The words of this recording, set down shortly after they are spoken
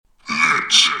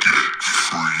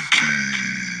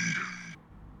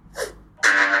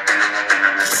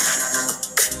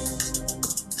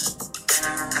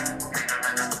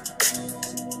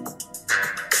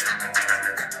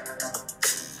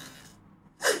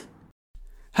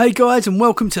Hey guys, and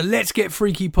welcome to Let's Get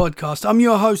Freaky podcast. I'm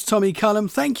your host, Tommy Cullum.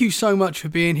 Thank you so much for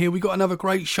being here. We got another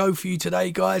great show for you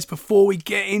today, guys. Before we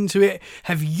get into it,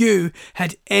 have you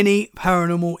had any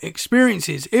paranormal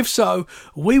experiences? If so,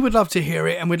 we would love to hear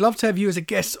it, and we'd love to have you as a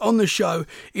guest on the show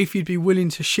if you'd be willing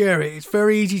to share it. It's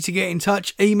very easy to get in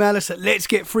touch. Email us at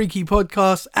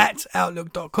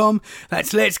letsgetfreakypodcast@outlook.com.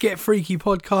 That's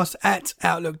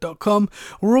letsgetfreakypodcast@outlook.com.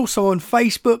 We're also on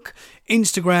Facebook,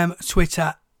 Instagram,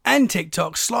 Twitter, and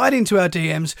TikTok. Slide into our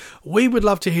DMs. We would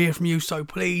love to hear from you, so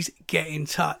please get in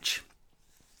touch.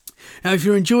 Now, if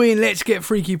you're enjoying Let's Get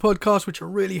Freaky podcast, which I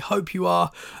really hope you are,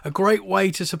 a great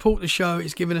way to support the show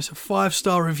is giving us a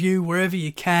 5-star review wherever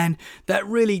you can. That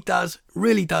really does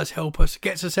help us. It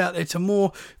gets us out there to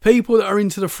more people that are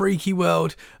into the freaky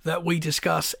world that we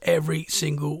discuss every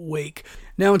single week.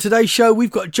 Now, on today's show, we've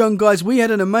got John, guys. We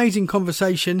had an amazing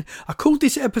conversation. I called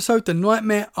this episode The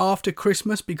Nightmare After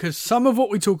Christmas because some of what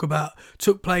we talk about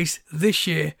took place this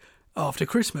year after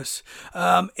Christmas.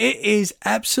 It is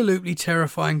absolutely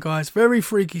terrifying, guys. Very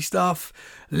freaky stuff.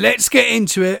 Let's get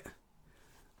into it.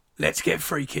 Let's get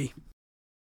freaky.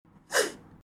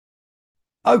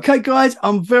 Okay, guys,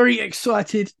 I'm very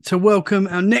excited to welcome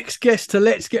our next guest to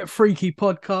Let's Get Freaky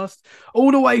podcast,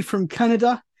 all the way from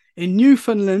Canada in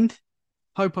Newfoundland.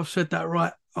 Hope I've said that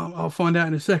right. I'll find out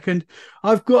in a second.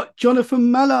 I've got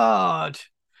Jonathan Mallard.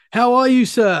 How are you,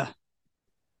 sir?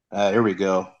 Here we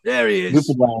go. There he is.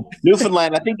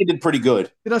 Newfoundland. I think you did pretty good.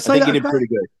 Did I say that? You did pretty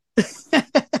good.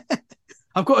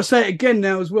 I've got to say it again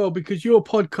now as well, because your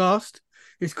podcast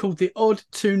is called the Odd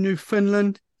to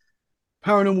Newfoundland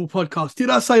Paranormal Podcast. Did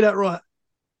I say that right?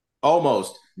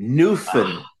 Almost.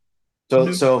 Newfoundland.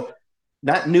 So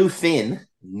not Newfin.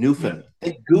 Newfoundland.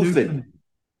 Think goofing.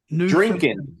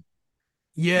 Drinking.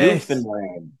 Yes.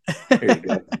 Newfoundland. There you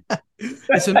go.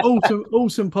 It's an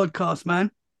awesome podcast, man.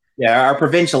 Yeah, our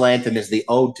provincial anthem is the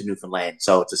Ode to Newfoundland.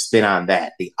 So it's a spin on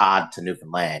that, the Odd to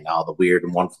Newfoundland. All the weird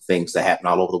and wonderful things that happen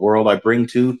all over the world I bring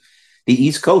to the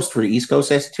East Coast for the East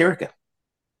Coast Esoterica.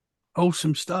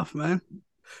 Awesome stuff, man.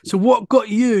 So what got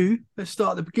you, let's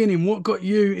start at the beginning, what got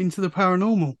you into the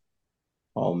paranormal?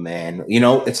 Oh, man. You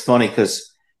know, it's funny because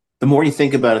the more you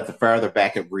think about it, the farther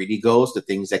back it really goes, the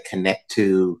things that connect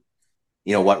to,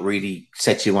 you know, what really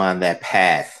sets you on that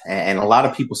path. And a lot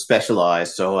of people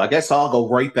specialize. So I guess I'll go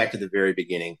right back to the very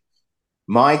beginning.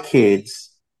 My kids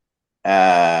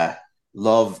love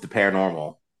the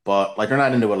paranormal, but like they're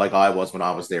not into it like I was when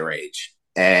I was their age.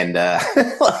 And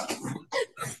like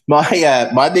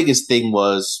my biggest thing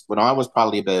was when I was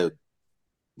probably about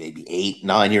maybe 8,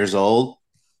 9 years old,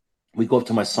 we go up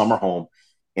to my summer home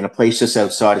in a place just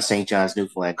outside of St. John's,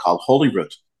 Newfoundland called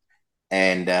Holyrood,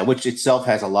 and which itself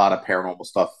has a lot of paranormal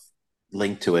stuff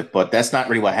linked to it, but that's not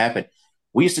really what happened.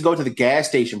 We used to go to the gas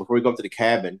station before we go up to the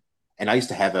cabin, and I used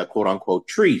to have a quote-unquote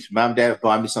treat. Mom and Dad would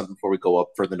buy me something before we go up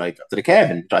for the night up to the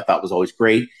cabin, which I thought was always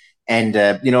great. And,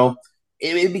 you know,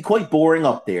 it'd be quite boring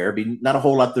up there. It'd be not a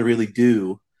whole lot to really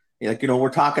do. Like, you know, we're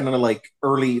talking to like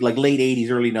late 80s,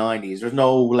 early 90s. There's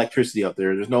no electricity up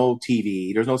there. There's no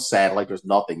TV. There's no satellite. There's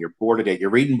nothing. You're bored of it.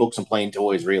 You're reading books and playing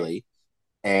toys, really.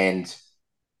 And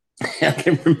I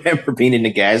can remember being in the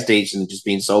gas station and just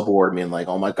being so bored, being like,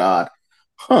 oh my God,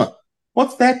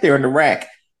 what's that there in the rack?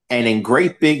 And in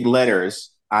great big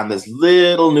letters on this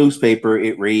little newspaper,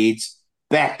 it reads,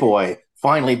 Bat Boy,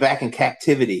 finally back in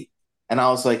captivity. And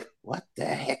I was like, what the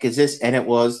heck is this? And it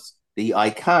was the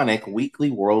iconic Weekly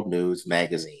World News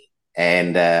magazine.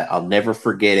 And I'll never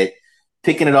forget it,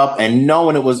 picking it up and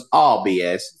knowing it was all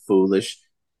BS, foolish,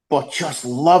 but just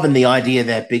loving the idea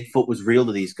that Bigfoot was real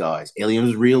to these guys. Alien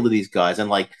was real to these guys. And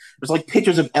like, there's like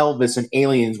pictures of Elvis and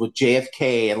aliens with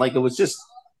JFK. And like, it was just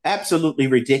absolutely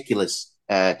ridiculous.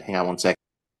 Hang on one second.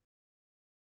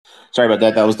 Sorry about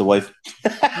that. That was the wife.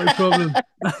 No problem.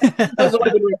 That was the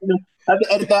wife. I have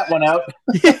to edit that one out.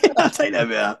 I'll take that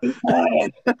bit out.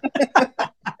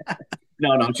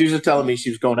 No. She was just telling me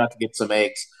she was going out to get some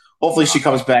eggs. Hopefully she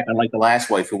comes back unlike the last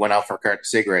wife who went out for a carton of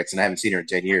cigarettes and I haven't seen her in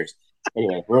 10 years.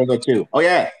 Anyway, where will I go to? Oh,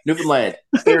 yeah, Newfoundland.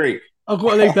 Theory. I've got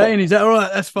to leave that in. Is that all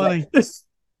right? That's funny.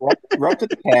 We're up to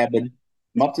the cabin.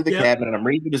 I'm up to the cabin and I'm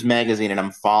reading this magazine and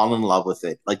I'm falling in love with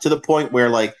it. Like to the point where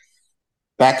like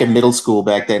back in middle school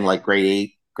back then, like grade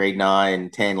 8, grade 9,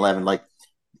 10, 11, like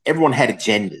everyone had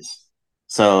agendas.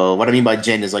 So what I mean by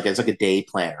agenda is like it's like a day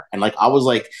planner. And like I was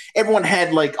like, everyone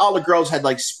had like all the girls had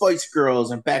like Spice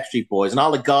Girls and Backstreet Boys and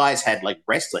all the guys had like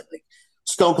wrestling, like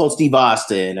Stone Cold Steve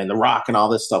Austin and The Rock and all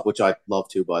this stuff, which I love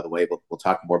too, by the way, but we'll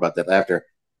talk more about that after.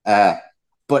 But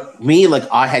but me, like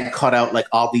I had cut out like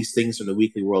all these things from the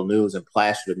Weekly World News and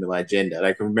plastered them in my agenda. And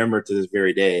I can remember to this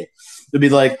very day, there'd be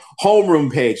like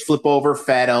homeroom page, flip over,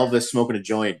 Fat Elvis smoking a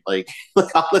joint, like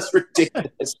like all this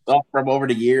ridiculous stuff from over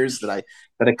the years that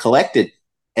I collected.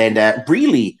 And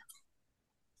really,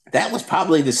 that was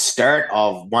probably the start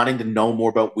of wanting to know more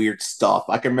about weird stuff.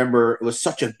 I can remember it was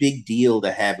such a big deal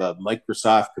to have a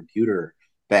Microsoft computer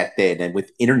back then and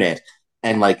with internet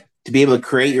and like to be able to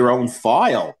create your own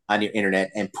file on your internet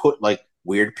and put like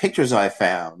weird pictures I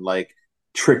found, like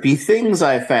trippy things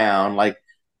I found, like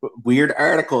weird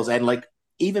articles. And like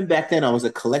even back then I was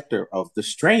a collector of the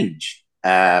strange.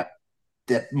 That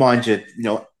mind you,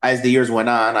 as the years went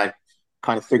on, I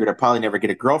kind of figured I'd probably never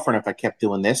get a girlfriend if I kept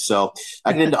doing this. So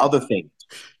I get into other things,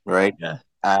 right? Yeah.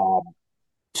 Um,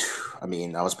 I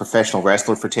mean, I was a professional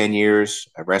wrestler for 10 years.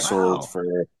 I wrestled Wow. for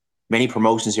many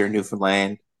promotions here in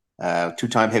Newfoundland.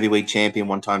 Two-time heavyweight champion,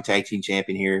 one-time tag team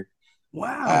champion here.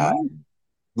 Wow, Uh, man.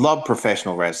 Loved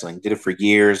professional wrestling. Did it for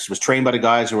years. Was trained by the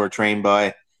guys who were trained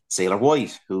by Sailor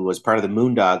White, who was part of the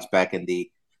Moondogs back in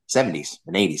the 70s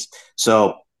and 80s.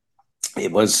 So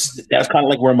that was kind of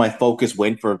like where my focus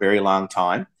went for a very long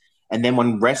time. And then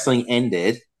when wrestling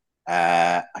ended,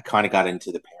 I kind of got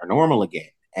into the paranormal again,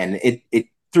 and it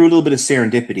threw a little bit of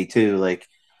serendipity too. Like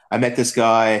I met this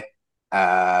guy.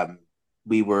 Um,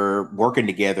 we were working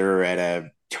together at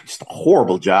just a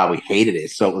horrible job. We hated it.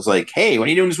 So it was like, hey, what are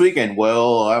you doing this weekend?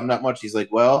 Well, I'm not much. He's like,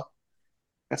 well,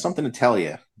 I got something to tell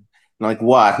you. I'm like,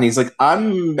 what? And he's like,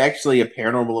 I'm actually a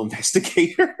paranormal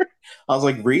investigator. I was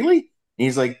like, really? And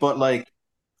he's like, but like,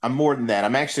 I'm more than that.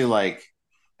 I'm actually like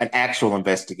an actual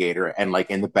investigator. And like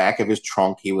in the back of his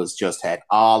trunk, he was just had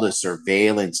all the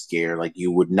surveillance gear, like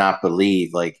you would not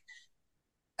believe. Like,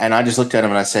 and I just looked at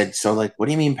him and I said, so like, what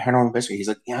do you mean paranormal investigator? He's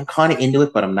like, yeah, I'm kind of into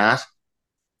it, but I'm not.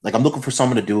 Like, I'm looking for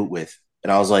someone to do it with.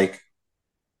 And I was like,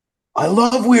 I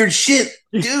love weird shit,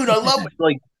 dude. I love it.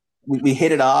 Like, we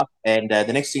hit it off, and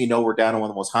the next thing you know, we're down in one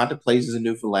of the most haunted places in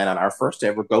Newfoundland on our first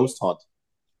ever ghost hunt.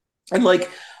 And like,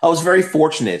 I was very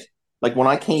fortunate. Like when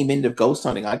I came into ghost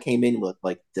hunting, I came in with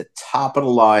like the top of the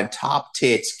line, top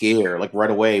tits gear, like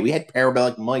right away. We had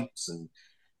parabolic mics and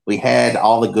we had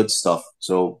all the good stuff.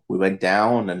 So we went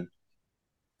down and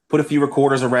put a few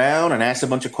recorders around and asked a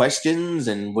bunch of questions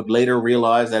and would later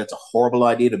realize that it's a horrible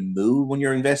idea to move when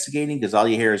you're investigating because all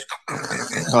you hear is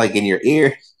like in your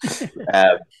ear.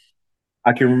 Uh,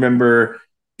 I can remember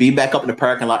being back up in the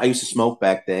parking lot. I used to smoke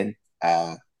back then.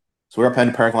 So we were up in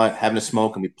the parking lot having a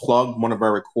smoke, and we plugged one of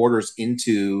our recorders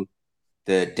into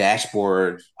the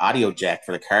dashboard audio jack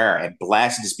for the car and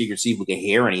blasted the speaker to see if we could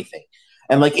hear anything.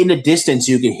 And like in the distance,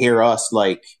 you could hear us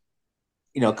like,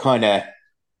 kind of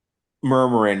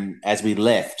murmuring as we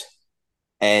left.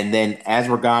 And then as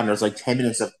we're gone, there's like 10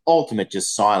 minutes of ultimate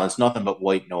just silence, nothing but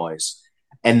white noise.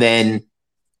 And then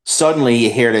suddenly you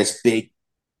hear this big,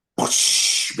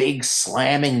 whoosh, big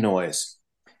slamming noise.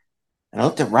 And I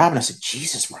looked at Rob and I said,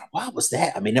 Jesus, Rob, what was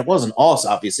that? I mean, it wasn't us,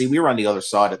 obviously. We were on the other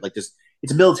side of like just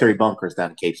it's military bunkers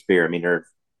down in Cape Spear. I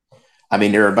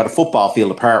mean, they're about a football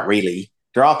field apart, really.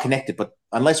 They're all connected, but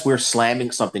unless we're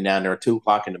slamming something down there at 2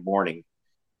 o'clock in the morning,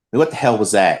 what the hell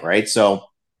was that? Right. So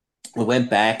we went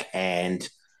back and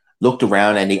looked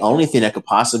around, and the only thing that could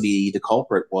possibly be the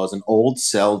culprit was an old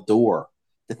cell door.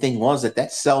 The thing was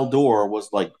that cell door was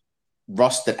like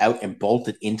rusted out and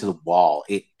bolted into the wall.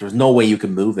 There's no way you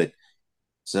can move it.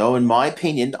 So, in my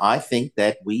opinion, I think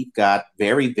that we got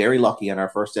very, very lucky on our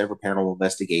first ever paranormal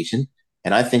investigation.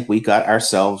 And I think we got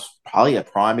ourselves probably a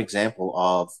prime example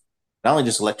of not only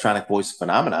just electronic voice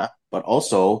phenomena, but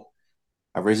also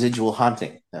a residual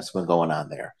haunting that's been going on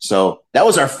there. So, that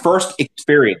was our first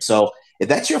experience. So, if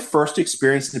that's your first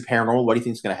experience in the paranormal, what do you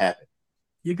think is going to happen?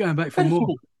 You're going back for more.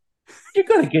 You're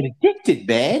going to get addicted,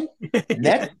 man. And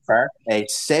that sparked a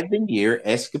 7 year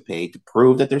escapade to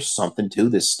prove that there's something to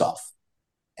this stuff.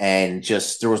 And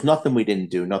just there was nothing we didn't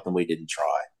do, nothing we didn't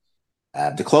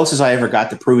try. The closest I ever got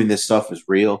to proving this stuff was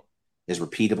real, is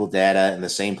repeatable data in the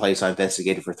same place I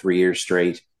investigated for 3 years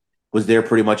straight. Was there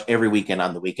pretty much every weekend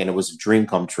on the weekend. It was a dream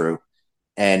come true.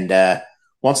 And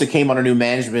once it came under new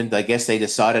management, I guess they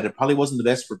decided it probably wasn't the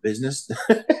best for business.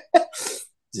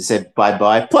 They said bye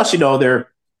bye. Plus,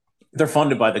 they're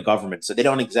funded by the government, so they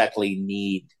don't exactly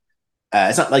need.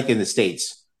 It's not like in the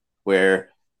states where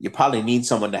you probably need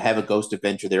someone to have a ghost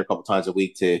adventure there a couple times a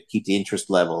week to keep the interest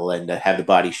level and to have the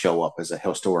body show up as a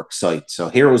historic site. So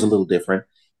here it was a little different.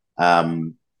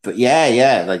 But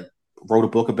yeah, like wrote a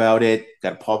book about it,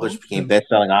 got published, became Awesome.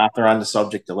 best-selling author on the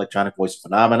subject of electronic voice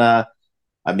phenomena.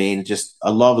 I mean, just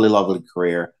a lovely, lovely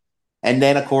career. And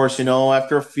then, of course,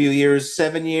 after a few years,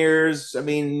 7 years, I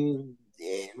mean,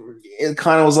 it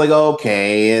kind of was like,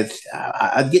 okay,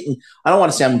 I'm getting, I don't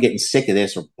want to say I'm getting sick of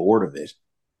this or bored of it,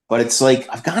 but it's like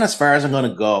I've gone as far as I'm going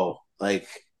to go. Like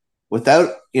without,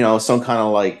 some kind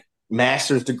of like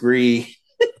master's degree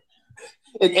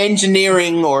in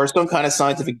engineering or some kind of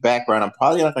scientific background, I'm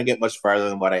probably not going to get much farther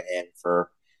than what I am for,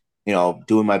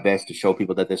 doing my best to show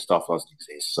people that this stuff doesn't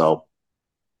exist. So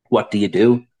what do you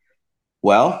do?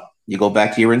 Well, you go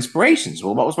back to your inspirations.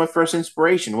 Well, what was my first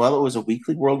inspiration? Well, it was a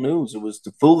weekly world news. It was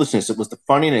the foolishness. It was the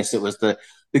funniness. It was the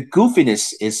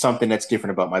goofiness is something that's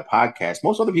different about my podcast.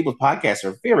 Most other people's podcasts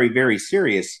are very, very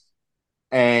serious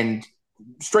and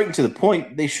straight and to the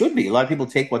point. They should be. A lot of people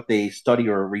take what they study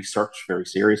or research very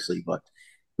seriously, but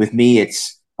with me,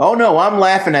 it's oh no, I'm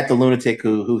laughing at the lunatic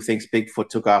who thinks Bigfoot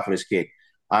took off with his kid.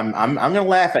 I'm going to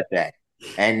laugh at that.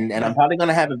 And I'm probably going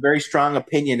to have a very strong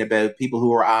opinion about people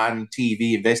who are on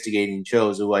TV investigating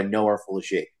shows who I know are full of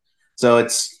shit. So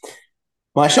it's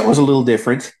my show was a little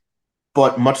different,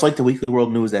 but much like the Weekly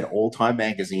World News, that old time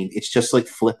magazine, it's just like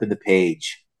flipping the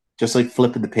page, just like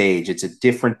flipping the page. It's a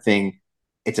different thing.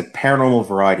 It's a paranormal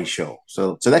variety show.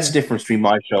 So that's the difference between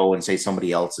my show and say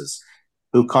somebody else's,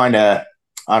 who kind of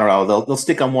I don't know. They'll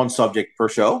stick on one subject per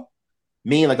show.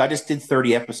 Me, like I just did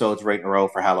 30 episodes right in a row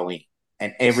for Halloween.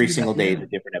 And every single day is a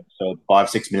different episode,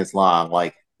 5-6 minutes long,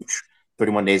 like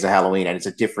 31 days of Halloween, and it's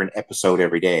a different episode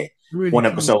every day. Really One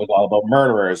episode was all about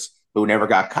murderers who never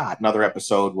got caught. Another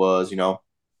episode was, oh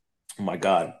my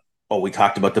God. Oh, we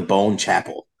talked about the Bone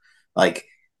Chapel. Like,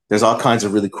 there's all kinds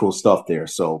of really cool stuff there.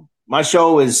 So my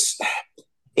show it's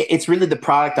really the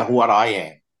product of what I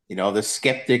am. The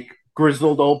skeptic,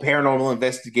 grizzled old paranormal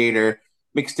investigator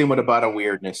mixed in with a bit of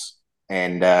weirdness.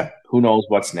 And who knows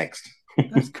what's next.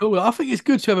 That's cool. I think it's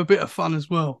good to have a bit of fun as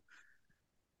well.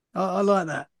 I like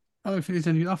that. I don't think there's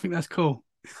anything. I think that's cool.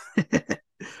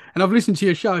 And I've listened to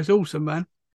your show. It's awesome, man.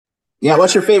 Yeah.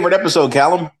 What's your favorite episode,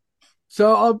 Callum?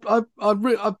 So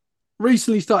I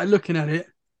recently started looking at it,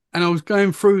 and I was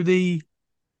going through the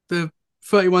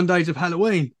 31 Days of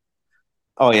Halloween.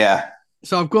 Oh yeah.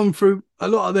 So I've gone through a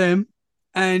lot of them,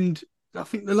 and I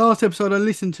think the last episode I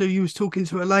listened to, you was talking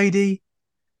to a lady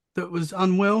that was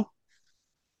unwell.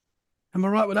 Am I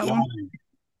right with that one?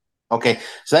 Okay,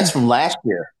 so that's from last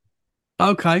year.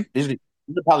 Okay. These are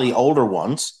probably older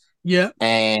ones. Yeah.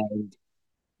 And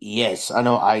yes, I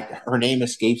know. Her name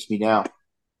escapes me now.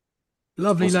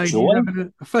 Lovely lady.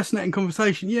 Having a fascinating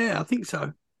conversation. Yeah, I think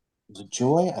so. Was it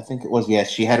Joy? I think it was.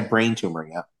 Yes, she had a brain tumor.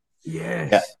 Yeah. Yes.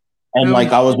 Yeah. And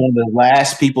I was one of the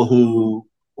last people who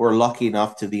were lucky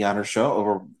enough to be on her show,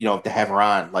 or to have her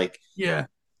on. Yeah.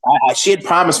 She had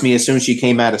promised me as soon as she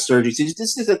came out of surgery. See,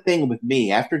 this is the thing with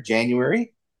me. After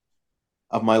January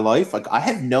of my life, I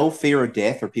have no fear of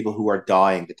death or people who are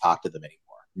dying to talk to them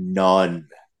anymore. None.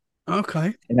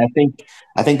 Okay. And I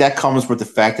think that comes with the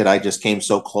fact that I just came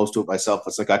so close to it myself.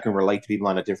 It's like I can relate to people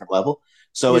on a different level.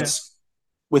 So it's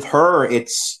with her.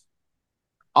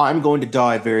 I'm going to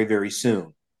die very, very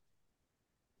soon,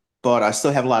 but I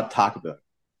still have a lot to talk about.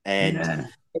 And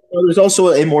there's also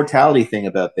an immortality thing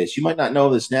about this. You might not know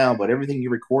this now, but everything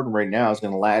you're recording right now is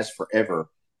going to last forever,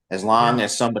 as long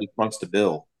as somebody fronts the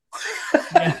bill.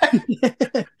 But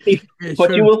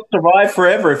you will survive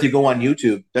forever if you go on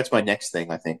YouTube. That's my next thing,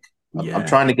 I think. I'm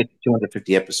trying to get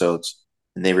 250 episodes,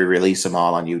 and they re-release them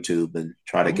all on YouTube and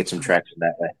try to get some traction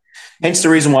that way. Hence the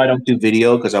reason why I don't do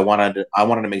video, because I wanted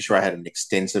to make sure I had an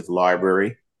extensive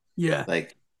library. Yeah.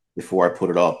 Before I put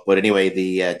it up. But anyway,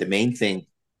 the main thing,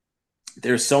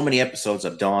 there's so many episodes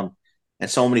I've done, and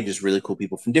so many just really cool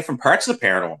people from different parts of the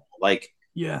paranormal.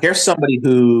 Here's somebody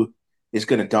who is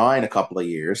going to die in a couple of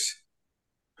years,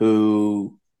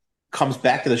 who comes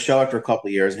back to the show after a couple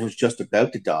of years and who's just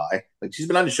about to die. She's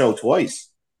been on the show twice.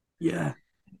 Yeah.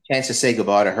 Chance to say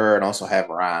goodbye to her and also have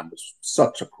her on was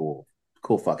such a cool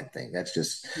fucking thing. That's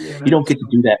just, you don't get to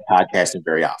do that podcasting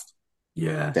very often.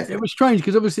 Yeah. Definitely. It was strange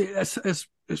because obviously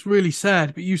it's really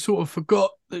sad, but you sort of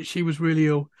forgot that she was really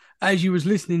ill as you was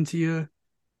listening to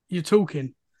your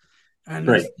talking. And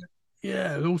right.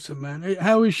 Yeah, awesome, man.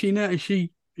 How is she now? Is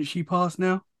she passed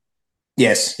now?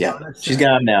 Yes, yeah. She's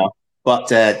gone now. But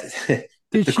the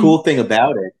cool thing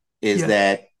about it is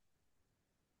that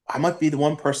I might be the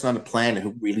one person on the planet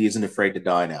who really isn't afraid to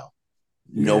die now.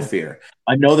 No fear.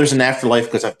 I know there's an afterlife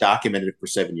because I've documented it for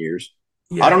 7 years.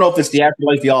 Yeah. I don't know if it's the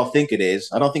afterlife y'all think it is.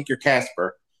 I don't think you're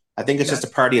Casper. I think it's just a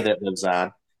party that lives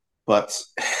on. But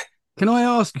can I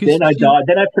ask? Then I died.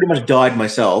 Then I pretty much died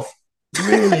myself.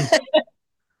 Really?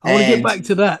 I want to get back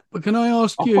to that. But can I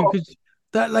ask you, because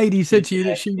that lady said to you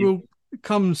that she will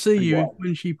come and see you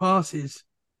when she passes.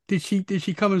 Did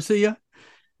she come and see you?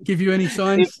 Give you any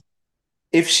signs?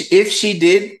 If she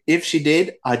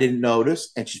did, I didn't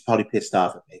notice, and she's probably pissed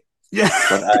off at me. Yeah.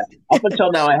 But up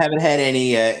until now, I haven't had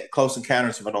any close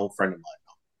encounters of an old friend of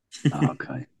mine.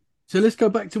 Okay. So let's go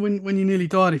back to when you nearly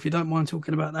died, if you don't mind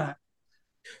talking about that.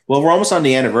 Well, we're almost on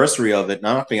the anniversary of it, and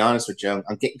I'm not being honest with you.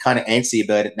 I'm getting kind of antsy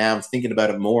about it now. I'm thinking about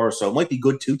it more, so it might be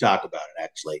good to talk about it.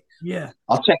 Actually, Yeah.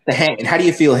 I'll check the hand. How do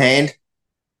you feel, hand?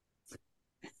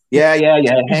 Yeah, yeah,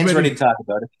 yeah. He's Hand's ready ready. to talk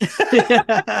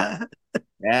about it.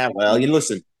 Yeah, well, you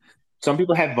listen. Some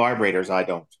people have vibrators. I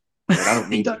don't. But I don't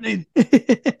You need don't them.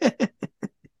 need.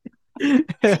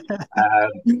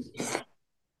 Um,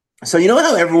 so you know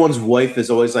how everyone's wife is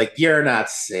always like, "You're not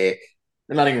sick.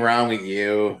 There's nothing wrong with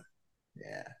you."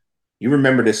 Yeah. You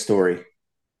remember this story,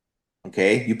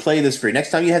 okay? You play this for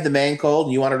next time you had the man called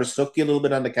and you wanted to suck you a little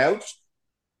bit on the couch.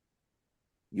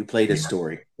 You play this Yeah.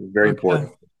 story. It's very Okay.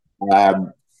 important.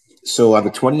 Um, so on the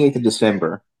 28th of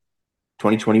December,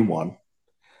 2021,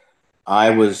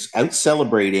 I was out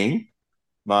celebrating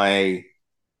my,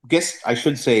 guess I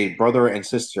should say, brother and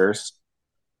sister's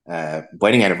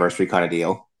wedding anniversary kind of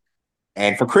deal.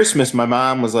 And for Christmas, my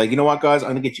mom was like, you know what, guys, I'm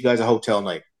gonna get you guys a hotel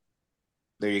night.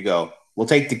 There you go. We'll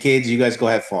take the kids. You guys go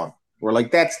have fun. We're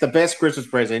like, that's the best Christmas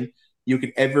present you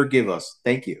could ever give us.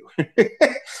 Thank you.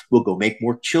 We'll go make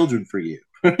more children for you.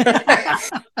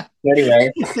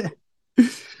 Anyway,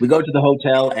 we go to the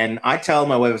hotel, and I tell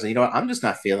my wife, I say, you know what? I'm just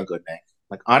not feeling good, man.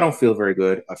 Like, I don't feel very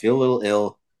good. I feel a little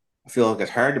ill. I feel like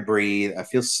it's hard to breathe. I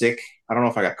feel sick. I don't know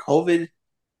if I got COVID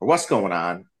or what's going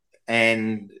on.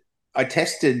 And I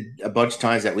tested a bunch of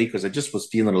times that week because I just was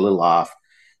feeling a little off.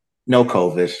 No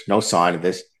COVID, no sign of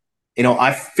this.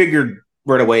 I figured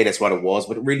right away that's what it was,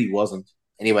 but it really wasn't.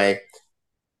 Anyway,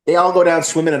 they all go down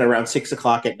swimming at around 6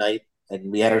 o'clock at night,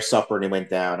 and we had our supper and they went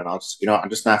down. And I'm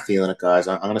just not feeling it, guys.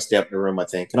 I'm going to stay up in the room, I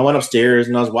think. And I went upstairs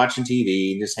and I was watching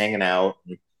TV and just hanging out.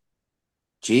 And,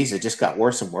 geez, it just got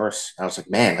worse and worse. I was like,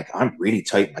 man, like I'm really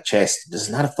tight in my chest. This is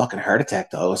not a fucking heart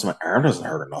attack, though. So my arm doesn't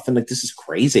hurt or nothing. Like, this is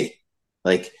crazy.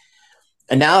 Like,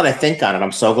 and now that I think on it,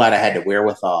 I'm so glad I had the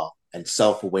wherewithal and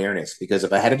self awareness because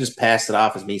if I had just passed it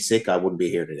off as me sick, I wouldn't be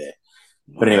here today.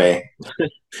 But Wow. anyway,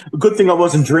 a good thing I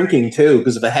wasn't drinking too,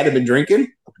 because if I had been drinking,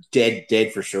 dead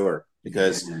for sure.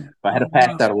 Because Yeah. if I had Oh passed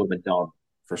wow. out, I would have been done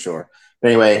for sure. But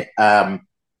anyway,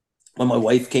 when my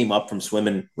wife came up from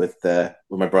swimming with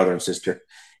my brother and sister,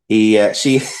 she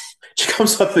she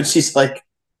comes up and she's like,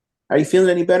 "Are you feeling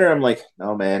any better?" I'm like,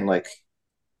 "No, man. Like,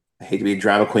 I hate to be a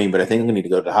drama queen, but I think I'm gonna need to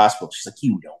go to the hospital." She's like,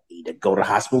 "You don't need to go to the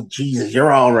hospital. Jesus,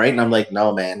 you're all right." And I'm like,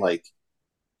 "No, man. Like,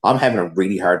 I'm having a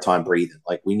really hard time breathing.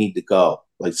 Like, we need to go.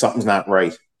 Like, something's not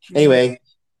right." Jeez. Anyway,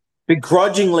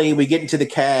 begrudgingly, we get into the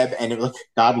cab, and it, like,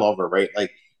 God love her, right?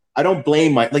 Like, I don't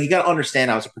blame you got to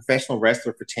understand, I was a professional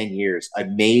wrestler for 10 years. I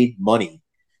made money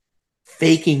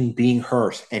faking being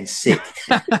hurt and sick.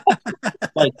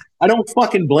 Like, I don't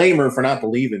fucking blame her for not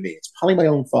believing me. It's probably my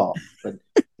own fault. But,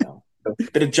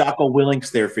 a bit of Jocko Willink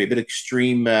there for you, a bit of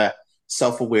extreme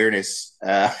self awareness,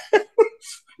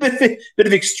 bit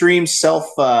of extreme self,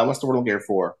 what's the word I'm here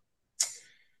for?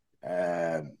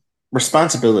 Uh,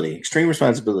 Responsibility, extreme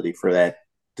responsibility for that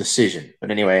decision. But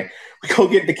anyway, we go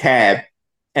get in the cab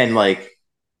and like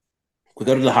we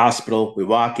go to the hospital. We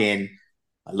walk in.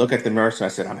 I look at the nurse and I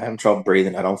said, "I'm having trouble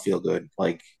breathing. I don't feel good.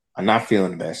 Like I'm not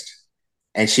feeling the best."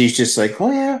 And she's just like, "Oh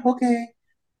yeah, okay.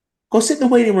 Go sit in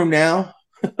the waiting room now."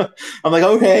 I'm like,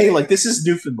 "Okay." Like this is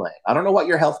Newfoundland. I don't know what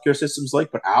your healthcare system's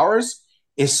like, but ours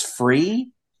is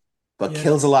free but Yeah.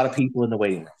 kills a lot of people in the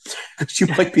waiting room because you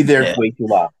might be there Yeah. way too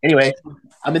long. Anyway,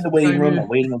 I'm in the waiting Same room. here. I'm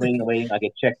waiting, I'm waiting, I'm waiting. I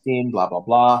get checked in, blah, blah,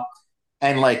 blah.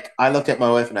 And like, I looked at my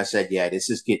wife and I said, yeah,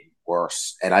 this is getting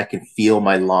worse. And I can feel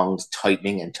my lungs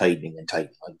tightening and tightening and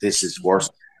tightening. Like, this is worse.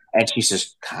 And she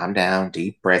says, calm down,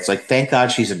 deep breaths. Like, thank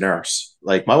God she's a nurse.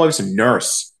 Like, my wife's a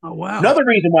nurse. Oh wow. Another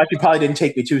reason why she probably didn't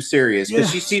take me too serious because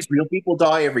Yeah. she sees real people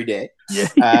die every day. Yeah.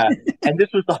 Uh, and this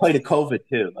was the height of COVID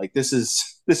too. Like this is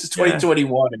Yeah.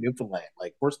 2021 in Newfoundland.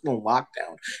 Like we're still in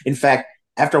lockdown. In fact,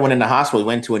 after I went into hospital, we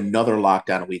went to another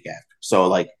lockdown a week after. So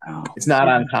like Oh. it's not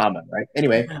Yeah. uncommon, right?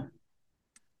 Anyway, Yeah.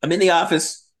 I'm in the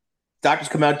office. Doctors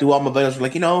come out, do all my vitals. We're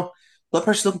like, blood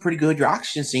pressure's looking pretty good. Your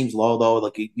oxygen seems low though.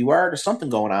 Like there's something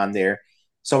going on there.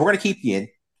 So we're gonna keep you in.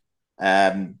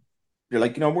 Um, they're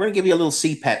like, we're gonna give you a little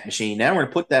CPAP machine. Now we're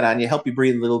gonna put that on you, help you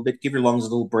breathe a little bit, give your lungs a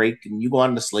little break, and you go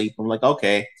on to sleep. I'm like,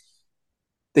 okay.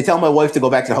 They tell my wife to go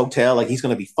back to the hotel. Like he's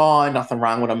going to be fine. Nothing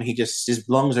wrong with him. His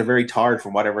lungs are very tired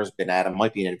from whatever's been at him.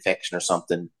 Might be an infection or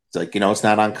something. It's like, it's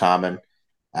not uncommon.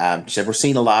 She said, we're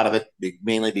seeing a lot of it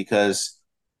mainly because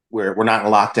we're not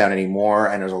in lockdown anymore.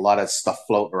 And there's a lot of stuff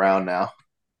floating around now.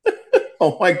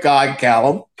 Oh my God,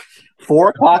 Callum. 4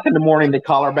 o'clock in the morning, they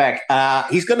call her back.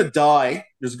 He's going to die.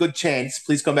 There's a good chance.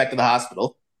 Please come back to the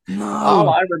hospital. All No.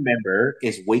 I remember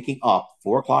is waking up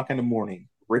 4 o'clock in the morning,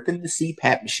 ripping the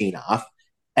CPAP machine off,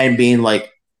 and being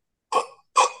like,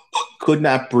 could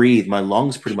not breathe. My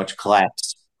lungs pretty much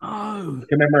collapsed. Oh. I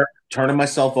remember turning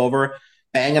myself over,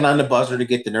 banging on the buzzer to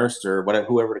get the nurse or whatever,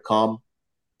 whoever to come.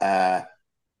 Uh,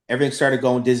 Everything started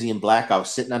going dizzy and black. I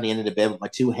was sitting on the end of the bed with my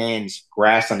two hands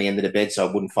grasped on the end of the bed so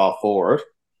I wouldn't fall forward.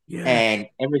 Yeah. And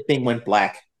everything went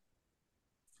black.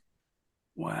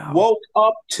 Wow. Woke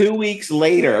up 2 weeks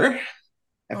later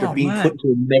after Oh being put man. into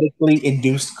a medically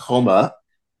induced coma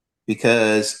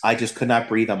because I just could not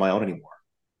breathe on my own anymore.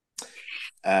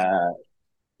 Uh,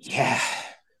 yeah,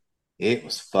 it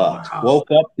was fucked. Wow.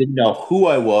 Woke up, didn't know who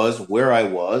I was, where I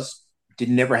was,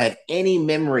 didn't never had any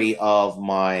memory of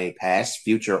my past,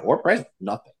 future, or present.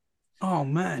 Nothing. Oh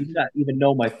man. Did not even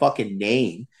know my fucking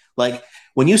name. Like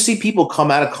when you see people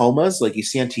come out of comas, like you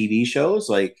see on TV shows,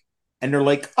 like, and they're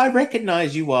like, "I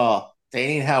recognize you all." That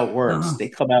ain't how it works. No. They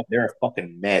come out, they're a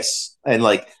fucking mess. And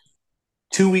like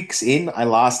 2 weeks in, I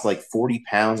lost like 40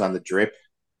 pounds on the drip,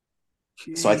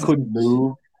 so I couldn't Jeez.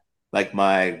 move. Like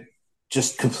my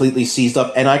just completely seized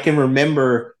up, and I can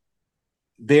remember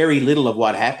very little of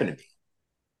what happened to me.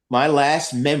 My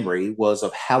last memory was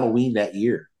of Halloween that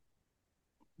year.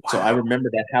 So I Wow. remember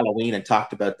that Halloween and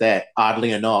talked about that,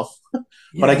 oddly enough.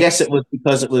 But I Yeah. guess it was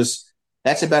because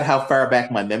that's about how far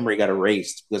back my memory got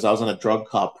erased because I was on a drug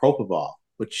called Propofol,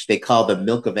 which they call the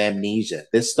milk of amnesia.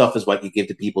 This stuff is what you give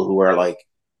to people who are like,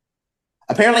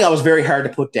 apparently I was very hard to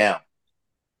put down.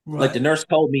 Like Right. the nurse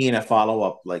told me in a follow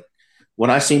up, like when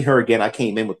I seen her again, I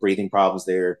came in with breathing problems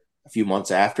there a few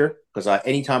months after because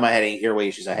anytime I had any airway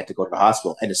issues, I had to go to the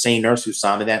hospital. And the same nurse who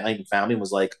saw me that night and found me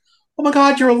was like, "Oh my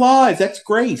God, you're alive. That's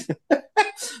great." I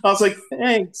was like,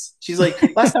 "Thanks." She's like,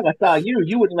 "Last time I saw you,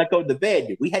 you wouldn't let go of the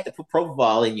bed. We had to put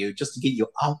propofol in you just to get you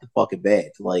out the fucking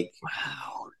bed." Like,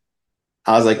 Wow.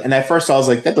 I was like, and at first I was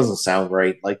like, that doesn't sound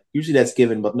right. Like, usually that's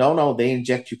given, but no, no, they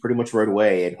inject you pretty much right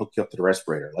away and hook you up to the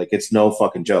respirator. Like, it's no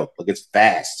fucking joke. Like, it's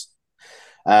fast.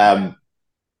 Um,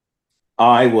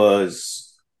 I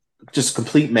was just a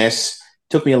complete mess.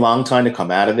 Took me a long time to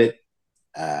come out of it.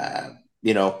 Uh,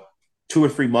 you know, 2 or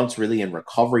 3 months really in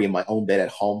recovery in my own bed at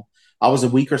home. I was a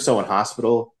week or so in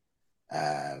hospital.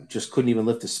 Just couldn't even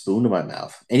lift a spoon to my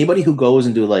mouth. Anybody who goes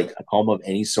into like a coma of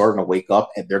any sort and wake up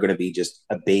and they're going to be just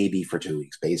a baby for 2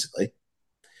 weeks, basically.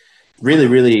 Really,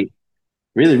 Wow. really,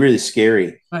 really, really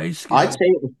scary. That is I'd scary.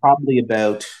 say it was probably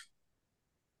about,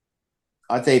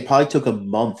 I'd say it probably took a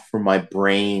month for my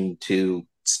brain to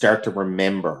start to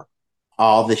remember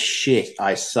all the shit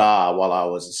I saw while I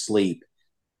was asleep.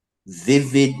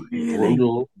 Vivid, Really?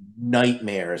 brutal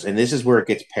nightmares. And this is where it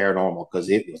gets paranormal because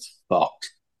it was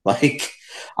fucked. Like,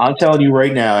 I'm telling you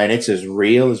right now, and it's as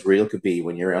real could be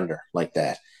when you're under like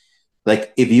that.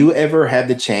 Like, if you ever had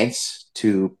the chance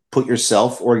to put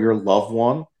yourself or your loved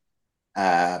one,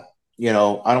 uh, I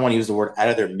don't want to use the word out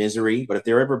of their misery, but if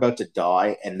they're ever about to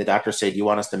die and the doctor said, you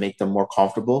want us to make them more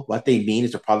comfortable, what they mean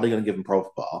is they're probably going to give them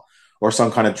propofol or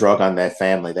some kind of drug on that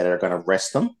family that are going to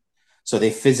rest them so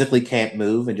they physically can't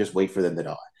move and just wait for them to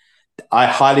die. I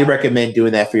highly recommend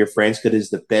doing that for your friends because it's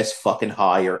the best fucking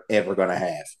high you're ever going to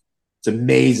have. It's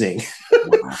amazing.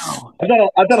 Wow.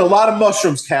 I've done a lot of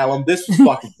mushrooms, Callum. This was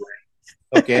fucking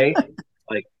great. Okay.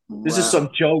 Like, this is some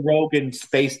Wow. Joe Rogan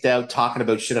spaced out talking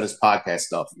about shit on his podcast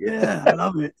stuff. Yeah, I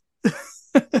love it.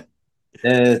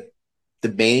 The the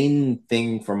main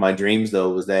thing from my dreams though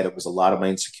was that it was a lot of my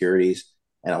insecurities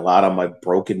and a lot of my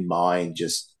broken mind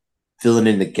just filling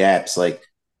in the gaps. Like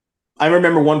I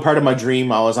remember one part of my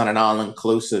dream, I was on an all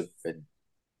inclusive and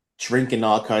drinking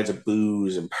all kinds of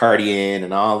booze and partying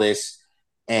and all this,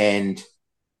 and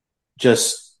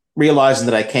just realizing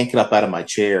that I can't get up out of my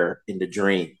chair in the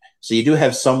dream. So you do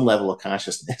have some level of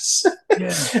consciousness,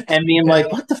 Yeah. and being Yeah.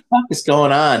 like, "What the fuck is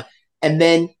going on?" And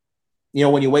then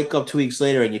when you wake up 2 weeks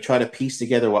later and you try to piece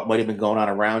together what might have been going on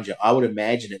around you, I would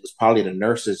imagine it was probably the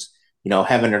nurses,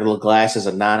 having their little glasses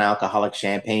of non-alcoholic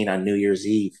champagne on New Year's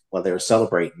Eve while they were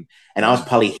celebrating. And I was Wow.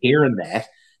 probably hearing that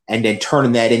and then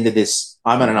turning that into this,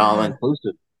 I'm on an Yeah.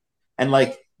 all-inclusive. And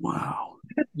like Wow.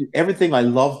 everything I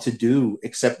loved to do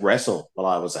except wrestle while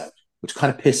I was out, which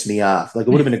kind of pissed me off. Like it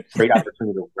would have been a great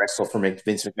opportunity to wrestle for Vince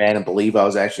McMahon and believe I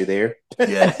was actually there.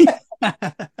 Yeah. But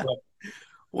I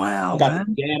Wow, got to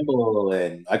man. gamble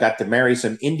and I got to marry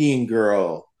some Indian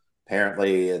girl,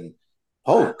 apparently. And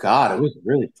Wow. oh God, it was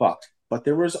really fucked. But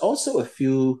there was also a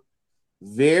few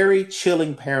very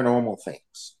chilling paranormal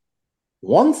things.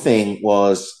 One thing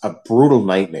was a brutal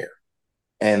nightmare.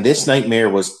 And this nightmare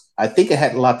was, I think it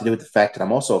had a lot to do with the fact that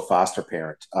I'm also a foster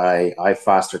parent. I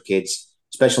foster kids,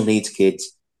 special needs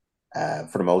kids.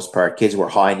 for the most part. Kids were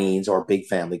high needs or big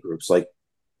family groups. Like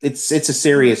it's a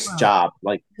serious Wow. job.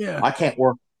 Like Yeah. I can't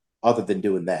work other than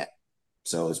doing that.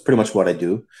 So it's pretty much what I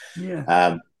do.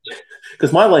 Yeah.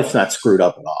 Because my life's not screwed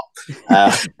up at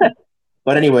all.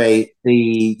 But anyway,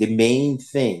 the main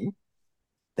thing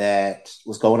that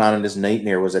was going on in this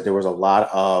nightmare was that there was a lot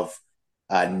of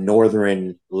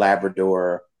northern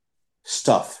Labrador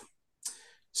stuff.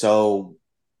 So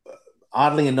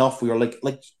oddly enough, we were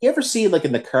like you ever see like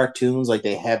in the cartoons, like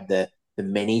they have the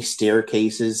many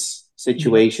staircases Yeah.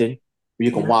 situation where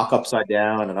you can Yeah. walk upside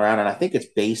down and around, and I think it's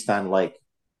based on like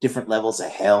different levels of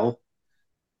hell.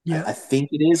 Yeah. I think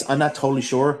it is. I'm not totally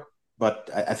sure, but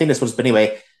I think that's what it's. But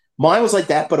anyway, mine was like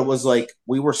that, but it was like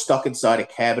we were stuck inside a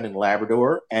cabin in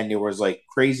Labrador, and there was like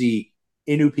crazy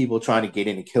Innu people trying to get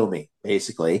in and kill me,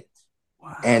 basically.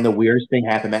 And Wow. the weirdest thing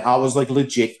happened, man. I was like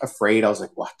legit afraid. I was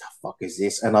like, "What the fuck is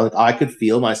this?" And I could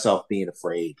feel myself being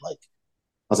afraid. Like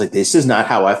I was like, "This is not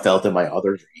how I felt in my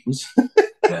other dreams."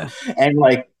 Yeah. And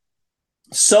like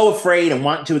so afraid and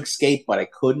wanting to escape, but I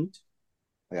couldn't.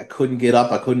 Like I couldn't get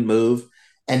up. I couldn't move.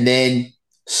 And then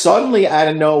suddenly, out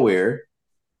of nowhere,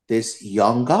 this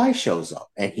young guy shows up,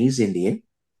 and he's Indian.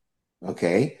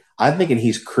 Okay, I'm thinking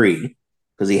he's Cree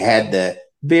because he had the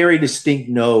very distinct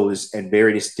nose and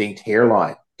very distinct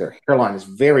hairline. Their hairline is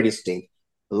very distinct,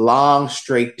 long,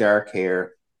 straight, dark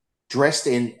hair, dressed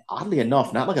in, oddly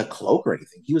enough, not like a cloak or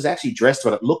anything. He was actually dressed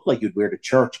what it looked like you'd wear to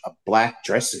church, a black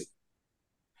dress suit.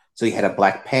 So he had a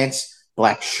black pants,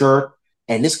 black shirt,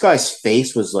 and this guy's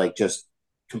face was like just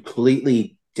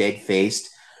completely dead faced,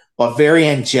 but very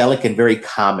angelic and very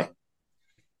calming.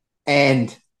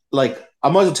 And like, I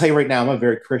might as well tell you right now, I'm a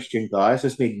very Christian guy. So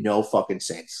this made no fucking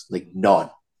sense, like none.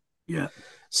 Yeah.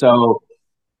 So,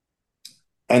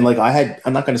 and like,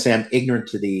 I'm not going to say I'm ignorant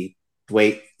to the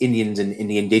way Indians and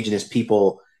the indigenous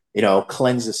people,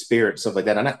 cleanse the spirit and stuff like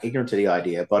that. I'm not ignorant to the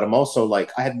idea, but I'm also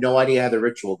like, I have no idea how the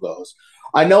ritual goes.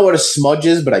 I know what a smudge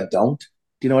is, but I don't.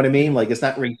 Do you know what I mean? Like, it's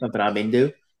not really something I'm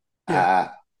into. Yeah.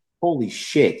 Uh, Holy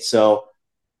shit. So,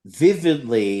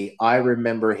 vividly, I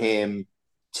remember him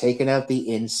taking out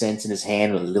the incense in his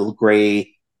hand with a little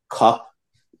gray cup,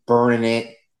 burning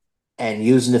it, and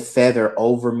using the feather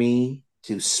over me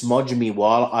to smudge me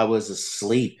while I was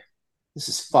asleep. This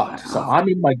is fucked. So Wow. I'm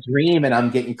in my dream and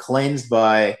I'm getting cleansed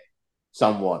by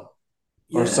someone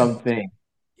or Yeah. something.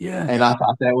 Yeah. And I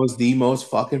thought that was the most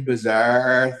fucking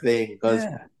bizarre thing because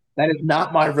Yeah. that is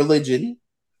not my religion.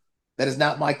 That is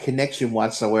not my connection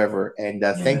whatsoever. And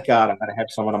Yeah. thank God I'm going to have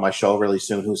someone on my show really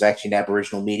soon who's actually an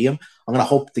Aboriginal medium. I'm going to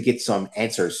hope to get some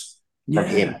answers from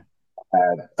him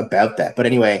Yeah. about that. But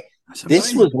anyway, That's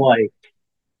this amazing. was like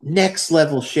next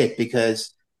level shit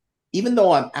because even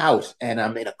though I'm out and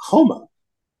I'm in a coma,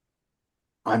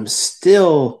 I'm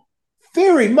still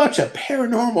very much a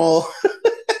paranormal,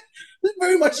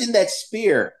 very much in that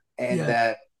sphere. And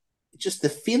Yeah. just the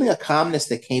feeling of calmness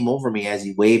that came over me as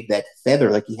he waved that feather,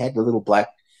 like he had the little black.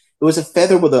 It was a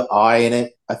feather with an eye in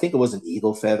it. I think it was an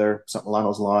eagle feather, something along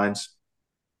those lines.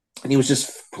 And he was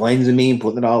just cleansing me and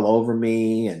putting it all over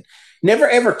me, and never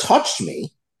ever touched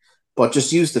me, but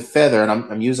just used the feather. And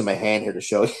I'm using my hand here to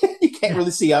show you. You can't Yeah.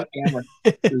 really see on camera.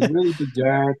 It was really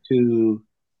bizarre to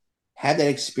have that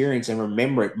experience and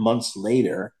remember it months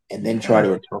later, and then try Yeah.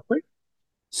 to interpret.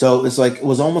 So it's like it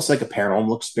was almost like a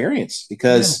paranormal experience Yeah.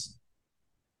 because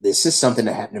this is something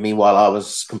that happened to me while I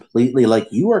was completely like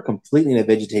you are completely in a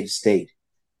vegetative state.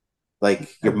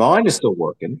 Like your mind is still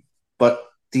working, but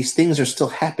these things are still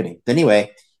happening.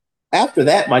 Anyway, after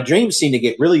that, my dreams seemed to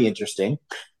get really interesting.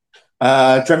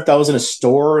 I dreamt I was in a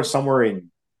store somewhere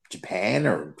in Japan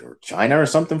or China or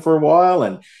something for a while,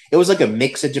 and it was like a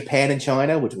mix of Japan and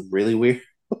China, which was really weird.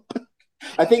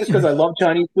 I think it's because I love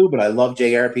Chinese food, but I love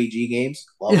JRPG games,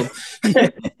 love Yeah.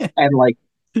 them, and like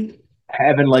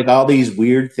having like all these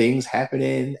weird things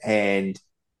happening and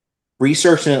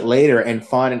researching it later and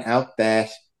finding out that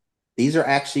these are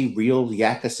actually real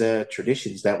Yakuza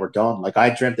traditions that were done. Like I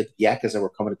dreamt that Yakuza were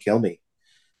coming to kill me,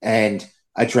 and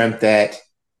I dreamt that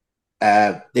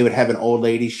they would have an old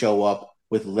lady show up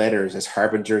with letters as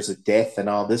harbingers of death and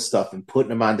all this stuff and putting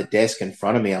them on the desk in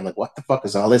front of me. I'm like, what the fuck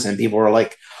is all this? And people were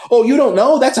like, oh, you don't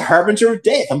know? That's a harbinger of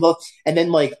death. I'm like, and then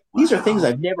like, these are things Wow.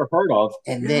 I've never heard of.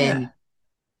 Yeah.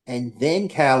 And then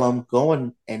Callum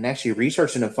going and actually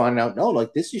researching and finding out, no,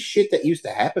 like this is shit that used to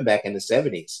happen back in the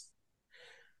 70s.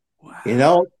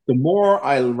 Wow. The more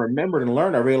I remembered and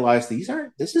learned, I realized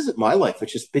this isn't my life.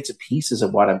 It's just bits and pieces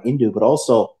of what I'm into, but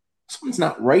also something's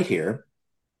not right here.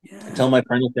 Yeah. Until my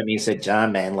friend looked at me and said,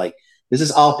 John, man, like this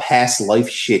is all past life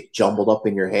shit jumbled up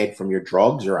in your head from your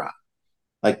drugs you're on.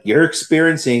 Like you're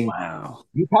experiencing, Wow.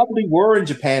 you probably were in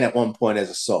Japan at one point as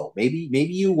a soul. Maybe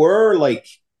you were like,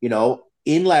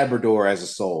 in Labrador as a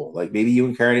soul. Like maybe you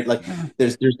incarnate like Yeah.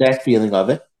 there's that feeling of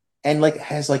it. And like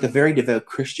as like a very devout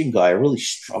Christian guy, I really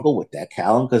struggle with that,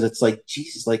 Callum, because it's like,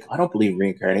 Jesus, like I don't believe in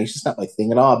reincarnation. It's not my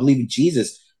thing at all. I believe in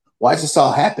Jesus. Why is this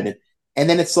all happening? And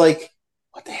then it's like,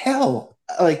 what the hell?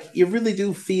 Like you really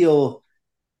do feel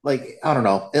like, I don't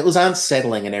know. It was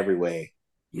unsettling in every way.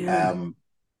 Yeah. Um,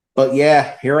 but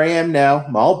yeah, here I am now.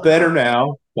 I'm all better Wow.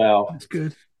 now. Well, That's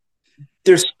good.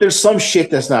 there's some shit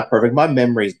that's not perfect. My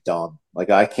memory's done. Like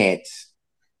I can't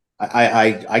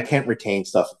retain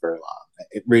stuff for very long.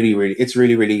 It's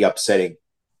really really upsetting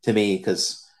to me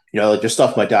because like there's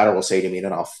stuff my daughter will say to me and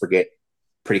then I'll forget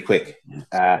pretty quick.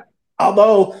 Yeah.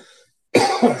 Although,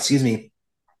 excuse me,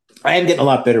 I am getting a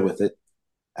lot better with it.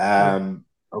 Good.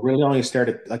 I really only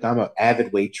started like I'm an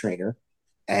avid weight trainer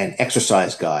and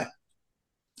exercise guy.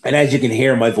 And as you can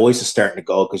hear, my voice is starting to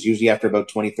go because usually after about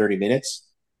 20, 30 minutes,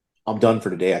 I'm done for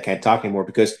the day. I can't talk anymore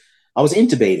because I was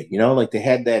intubated, like they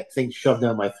had that thing shoved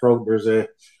down my throat.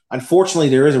 Unfortunately,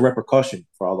 there is a repercussion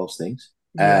for all those things.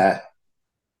 Yeah.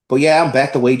 But yeah, I'm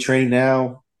back to weight training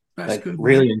now, That's like good,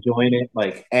 really man. enjoying it.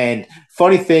 Like, and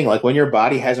funny thing, like when your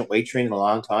body hasn't weight trained in a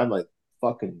long time, like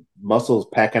fucking muscles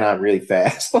packing on really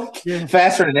fast, like Yeah.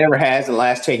 faster than it ever has in the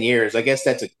last 10 years. I guess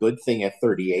that's a good thing at Yeah.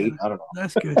 38. I don't know.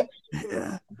 That's good.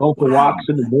 Yeah. Going for Wow. walks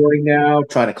in the morning now,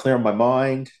 trying to clear my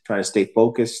mind, trying to stay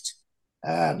focused.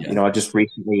 Yeah. I just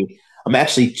recently, I'm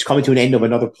actually coming to an end of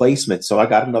another placement. So I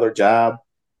got another job.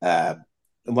 And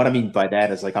what I mean by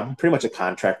that is like, I'm pretty much a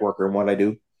contract worker in what I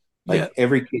do. Yeah. Like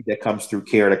every kid that comes through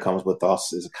care that comes with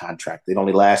us is a contract. They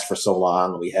only last for so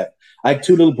long. I had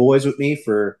two little boys with me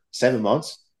for 7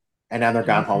 months and now they're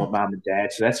gone home Okay. with mom and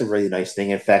dad. So that's a really nice thing.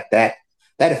 In fact, that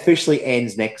officially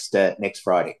ends next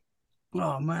Friday.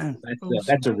 Oh man. That's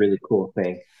Awesome. a really cool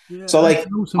thing. Yeah. So That's like,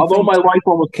 an awesome although thing my to. life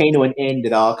almost came to an end,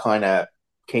 it all kind of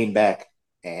came back,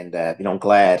 and I'm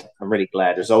glad. I'm really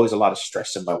glad. There's always a lot of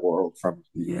stress in my world from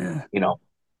Yeah. you know,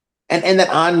 and that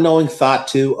unknowing thought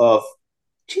too of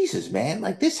Jesus, man,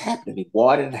 like this happened to me.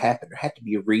 Why did it happen? There had to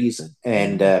be a reason,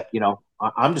 and Yeah.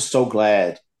 I'm just so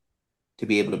glad to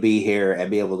be able to be here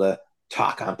and be able to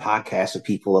talk on podcasts with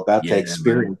people about the Yeah, man.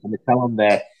 experience and to tell them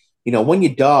that when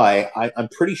you die, I'm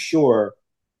pretty sure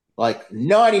like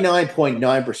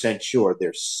 99.9% sure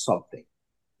there's something.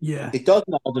 Yeah. It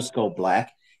doesn't all just go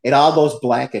black. It all goes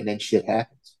black and then shit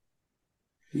happens.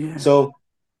 Yeah. So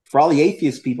for all the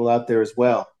atheist people out there as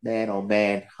well, man, oh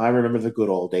man, I remember the good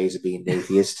old days of being an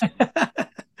atheist. Fuck,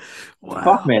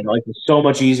 Wow. man, life was so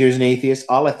much easier as an atheist.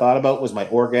 All I thought about was my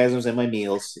orgasms and my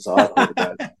meals. Is all I cared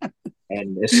about.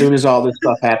 And as soon as all this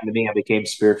stuff happened to me, I became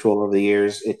spiritual over the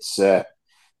years. It's a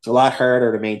lot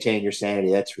harder to maintain your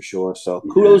sanity, that's for sure. So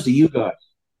Yeah. kudos to you guys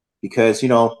because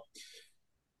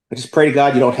I just pray to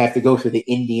God you don't have to go through the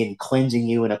Indian cleansing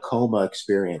you in a coma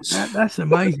experience. That's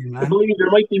amazing, I man. believe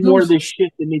there might be There's more of also, this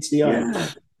shit than meets the eye. yeah.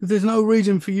 There's no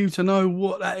reason for you to know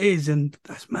what that is, and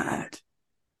that's mad.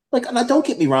 Like, now don't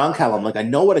get me wrong, Callum. Like, I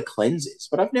know what a cleanse is,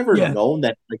 but I've never Yeah. known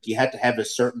that like you had to have a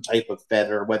certain type of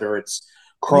feather, whether it's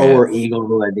crow Yeah. or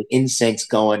eagle, and the incense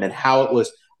going, and how it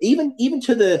was. Even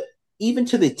to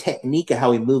the technique of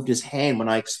how he moved his hand. When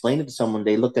I explained it to someone,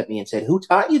 they looked at me and said, "Who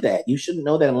taught you that? You shouldn't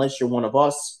know that unless you're one of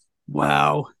us."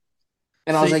 Wow.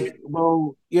 And I was See, like,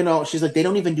 "Well, she's like, they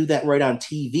don't even do that right on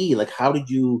TV. Like, how did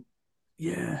you?"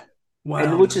 yeah. And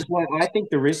Wow, which is man. why I think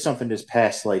there is something to this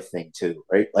past life thing too,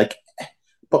 right? Like,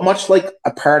 but much like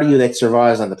a part of you that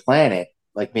survives on the planet,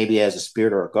 like maybe as a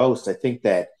spirit or a ghost, I think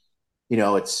that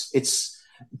it's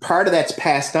part of that's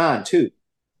passed on too,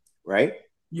 right?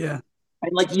 Yeah.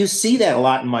 And like you see that a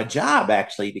lot in my job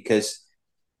actually, because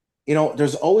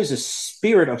there's always a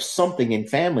spirit of something in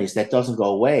families that doesn't go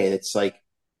away. It's like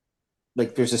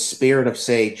there's a spirit of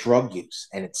say drug use,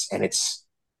 and it's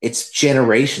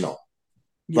generational.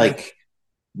 Yeah. Like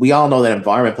we all know that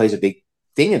environment plays a big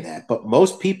thing in that. But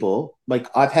most people, like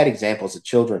I've had examples of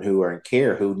children who are in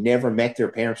care who never met their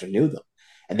parents or knew them.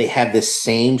 And they have the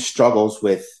same struggles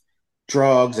with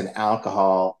drugs and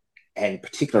alcohol and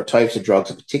particular types of drugs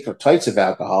and particular types of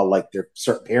alcohol, like their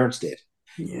certain parents did.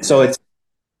 So Yeah.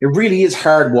 it really is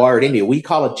hardwired into you. We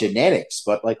call it genetics,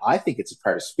 but like I think it's a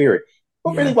part of spirit.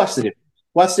 But really, Yeah. what's the difference?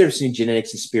 What's the difference between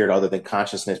genetics and spirit other than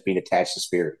consciousness being attached to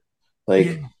spirit? Yeah.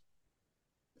 Like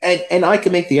and I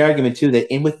can make the argument too that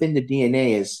within the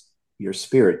DNA is your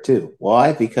spirit too.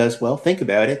 Why? Because well, think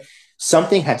about it.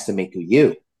 Something has to make you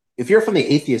you. If you're from the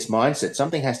atheist mindset,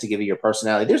 something has to give you your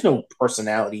personality. There's no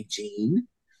personality gene.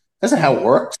 That's not how it Yeah.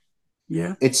 works.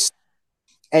 Yeah. It's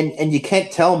and you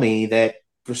can't tell me that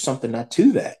there's something not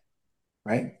to that,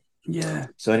 right? Yeah.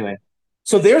 So anyway,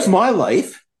 So there's my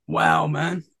life. Wow,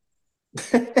 man.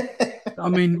 I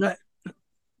mean, that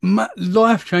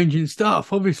life changing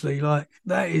stuff, obviously. Like,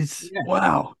 that is, Yeah.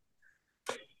 wow.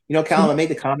 You know, So, Callum, I made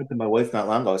the comment to my wife not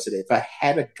long ago. I said, if I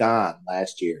had a gone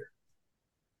last year,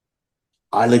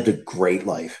 I lived a great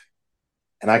life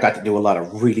and I got to do a lot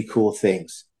of really cool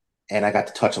things and I got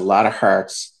to touch a lot of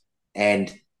hearts.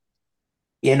 And,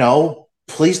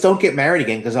 please don't get married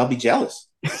again because I'll be jealous.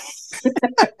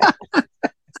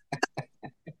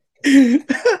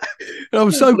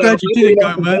 I'm so But glad you didn't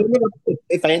go, man.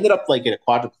 if I ended up like in a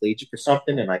quadriplegic or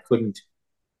something and I couldn't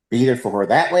be there for her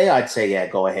that way, I'd say, yeah,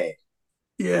 go ahead.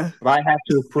 Yeah. But I have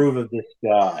to approve of this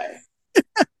guy.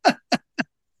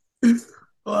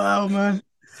 Wow, man.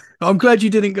 I'm glad you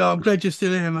didn't go. I'm glad you're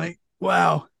still here, mate.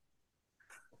 Wow.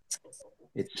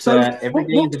 It's So, every what,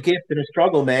 day what? is a gift and a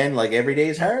struggle, man. Like every day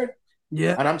is Yeah. hard.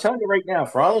 Yeah. And I'm telling you right now,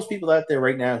 for all those people out there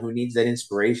right now who needs that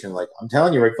inspiration, like I'm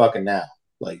telling you right fucking now,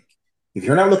 like if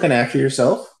you're not looking after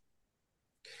yourself,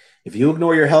 if you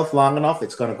ignore your health long enough,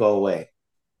 it's gonna go away.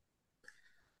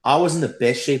 I was in the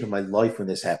best shape of my life when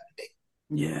this happened to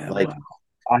me. Yeah. Like Wow.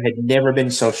 I had never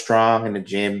been so strong in the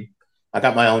gym. I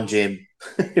got my own gym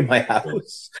in my Yeah.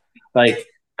 house. Like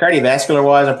cardiovascular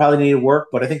wise, I probably needed work,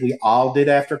 but I think we all did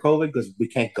after COVID because we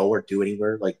can't go or do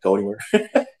anywhere, like go anywhere.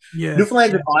 Yeah.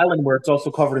 Newfoundland's Yeah. an island where it's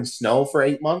also covered in snow for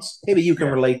 8 months. Maybe you can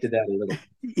Yeah. relate to that a little.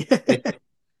 It's Yeah.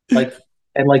 like,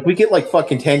 and like we get like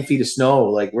fucking 10 feet of snow.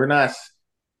 Like we're not,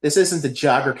 this isn't the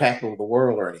jogger capital of the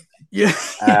world or anything. Yeah.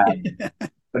 Um,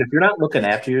 but if you're not looking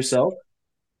after yourself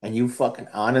and you fucking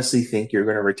honestly think you're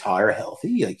going to retire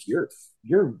healthy, like you're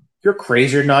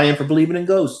crazier than I am for believing in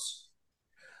ghosts.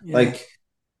 Yeah. Like,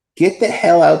 get the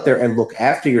hell out there and look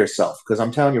after yourself. Because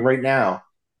I'm telling you right now,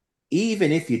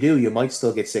 even if you do, you might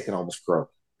still get sick and almost croak.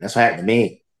 That's what happened to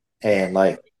me. And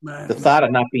like the Man. thought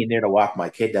of not being there to walk my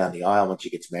kid down the aisle when she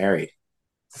gets married,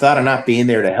 the thought of not being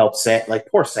there to help Sam, like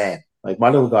poor Sam, like my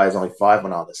little guy is only 5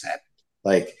 when all this happened.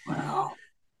 Like Wow.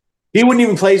 he wouldn't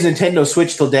even play his Nintendo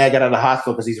Switch till Dad got out of the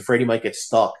hospital because he's afraid he might get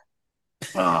stuck.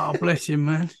 Oh, bless you,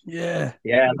 man. Yeah.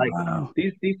 Yeah, like Wow.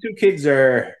 these two kids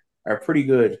are pretty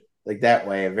good like that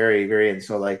way, and very very. And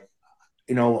so like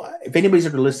if anybody's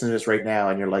ever listening to this right now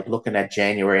and you're like looking at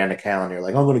January on the calendar, you're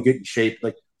like, I'm going to get in shape.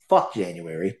 Like, fuck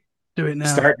January. Do it now.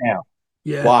 Start now.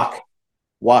 Yeah. Walk,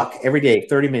 walk every day,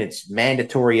 30 minutes,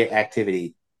 mandatory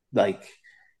activity. Like,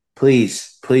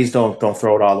 please don't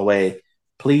throw it all away.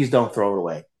 Please don't throw it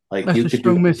away. Like, That's you a could do,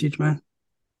 strong message, man.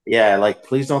 yeah, like,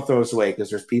 please don't throw this away because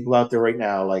there's people out there right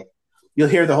now. Like, you'll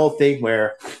hear the whole thing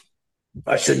where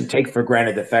I shouldn't take for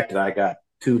granted the fact that I got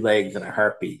two legs and a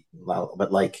heartbeat. Well,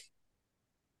 but like,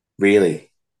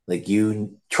 really, like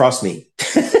you trust me.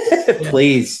 Yeah.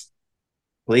 please,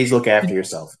 please look after Did,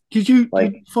 yourself. did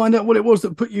Like, you find out what it was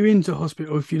that put you into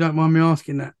hospital, if you don't mind me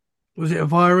asking that? Was it a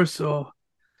virus or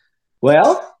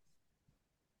well,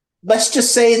 let's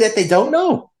just say that they don't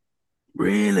know.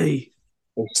 really?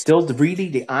 They still really,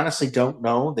 they honestly don't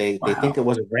know. They think it Wow.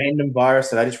 was a random virus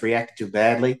that I just reacted to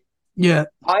badly. Yeah.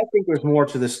 I think there's more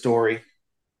to this story.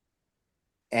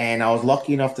 And I was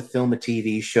lucky enough to film a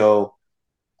TV show,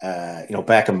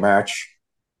 back in March.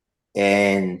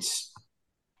 And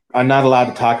I'm not allowed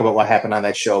to talk about what happened on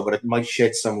that show, but it might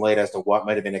shed some light as to what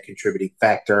might have been a contributing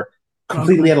factor.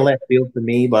 Completely Okay. out of left field for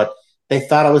me, but they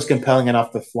thought I was compelling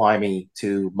enough to fly me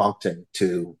to Moncton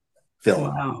to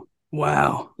film. Wow.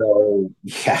 Wow. So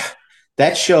yeah,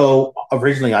 that show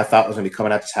originally I thought was going to be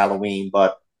coming out this Halloween,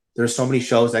 but there's so many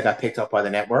shows that got picked up by the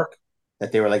network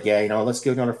that they were like, yeah, let's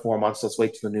give it another 4 months. Let's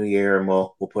wait till the new year and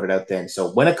we'll put it out then.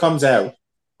 So when it comes out,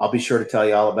 I'll be sure to tell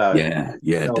you all about it. Yeah.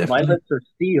 Yeah, So my definitely. lips are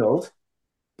sealed,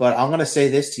 but I'm going to say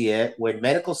this to you: when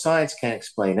medical science can't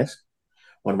explain it,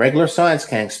 when regular science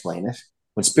can't explain it,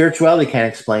 when spirituality can't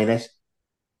explain it,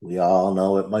 we all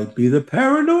know it might be the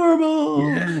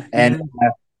paranormal. Yeah. And Yeah.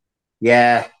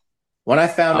 yeah, when I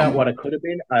found out Um, what it could have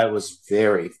been, I was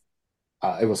it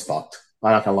was fucked.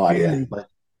 I'm not gonna lie to you. really? But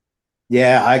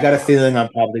yeah, I got a feeling I'm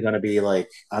probably gonna be like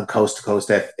on Coast to Coast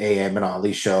FAM and all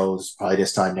these shows probably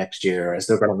this time next year, as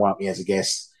they're gonna want me as a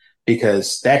guest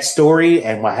because that story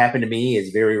and what happened to me is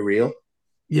very real.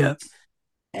 Yeah.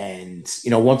 And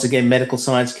once again, medical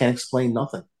science can't explain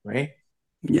nothing, right?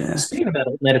 Yeah. Speaking of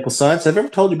medical science, I've ever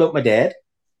told you about my dad.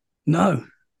 No.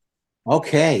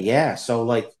 Okay, yeah. So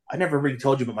like, I never really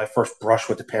told you about my first brush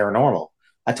with the paranormal.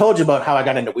 I told you about how I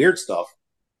got into weird stuff.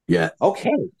 Yeah.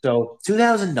 Okay, so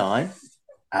 2009,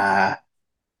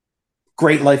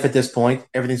 great life at this point.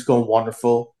 Everything's going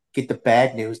wonderful. Get the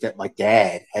bad news that my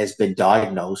dad has been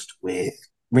diagnosed with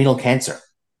renal cancer.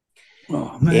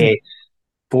 Oh man. It's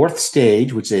fourth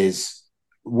stage, which is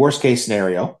worst case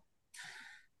scenario.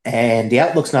 and the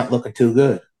outlook's not looking too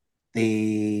good.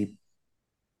 The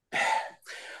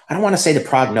I don't want to say the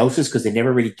prognosis because they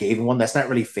never really gave him one. That's not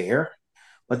really fair.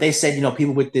 But they said,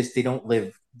 people with this, they don't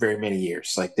live very many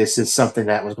years. Like this is something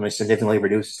that was going to significantly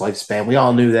reduce his lifespan. We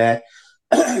all knew that.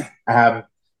 um,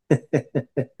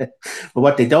 but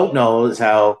what they don't know is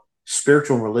how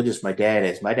spiritual and religious my dad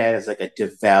is. My dad is like a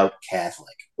devout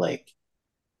Catholic, like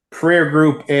prayer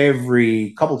group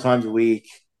every couple times a week,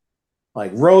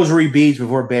 like rosary beads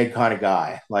before bed kind of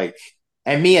guy. Like,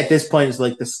 and me at this point is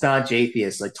like the staunch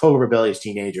atheist, like total rebellious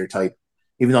teenager type,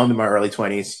 even though I'm in my early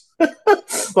 20s.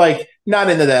 Like, not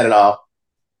into that at all.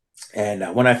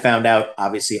 And when I found out,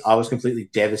 obviously, I was completely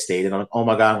devastated. I'm like, oh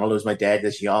my God, I'm going to lose my dad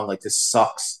this young. Like, this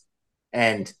sucks.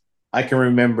 And I can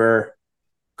remember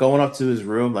going up to his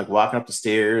room, like walking up the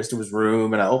stairs to his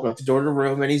room, and I open up the door to the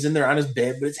room, and he's in there on his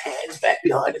bed with his hands back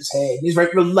behind his head. He's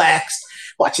right relaxed,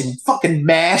 watching fucking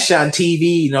MASH on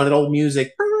TV, that old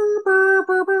music.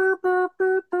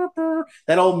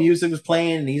 That old music was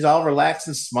playing, and he's all relaxed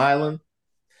and smiling.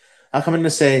 I'll come in to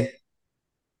say,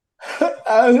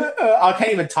 I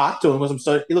can't even talk to him because I'm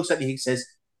so. He looks at me. He says,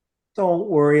 "Don't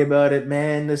worry about it,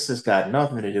 man. This has got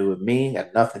nothing to do with me.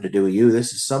 Got nothing to do with you.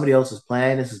 This is somebody else's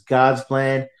plan. This is God's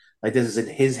plan. Like this is in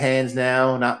His hands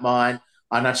now, not mine.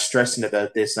 I'm not stressing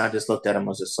about this." And I just looked at him. I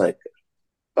was just like,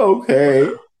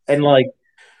 "Okay." And like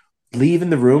leaving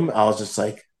the room, I was just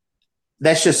like,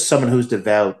 "That's just someone who's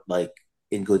devout, like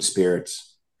in good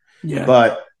spirits." Yeah.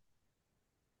 But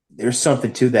there's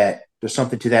something to that. There's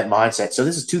something to that mindset. So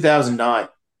this is 2009.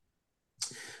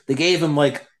 They gave him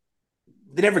like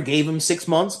they never gave him 6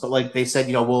 months, but like they said,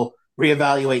 we'll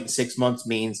reevaluate in 6 months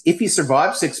means if he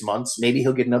survives 6 months, maybe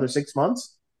he'll get another 6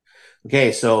 months.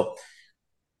 Okay, so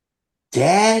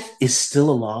dad is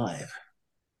still alive.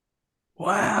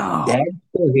 Wow. Dad's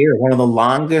still here, one of the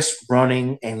longest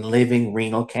running and living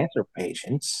renal cancer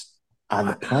patients on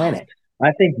the Wow. planet.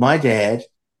 I think my dad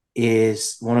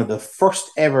is one of the first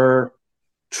ever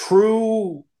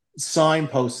true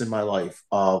signposts in my life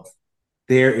of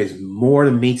there is more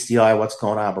than meets the eye what's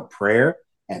going on with prayer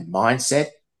and mindset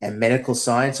and medical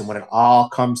science. And when it all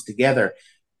comes together,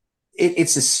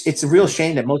 it's a real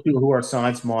shame that most people who are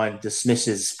science mind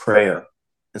dismisses prayer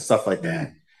and stuff like Yeah.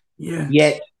 that. Yeah.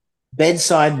 Yet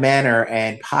bedside manner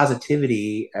and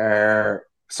positivity are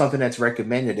something that's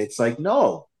recommended. It's like,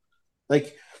 no,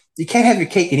 like you can't have your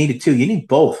cake and eat it too. You need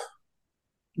both,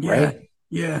 Yeah. right?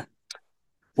 Yeah.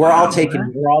 We're all Wow, taking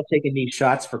man. we're all taking these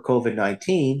shots for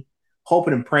COVID-19,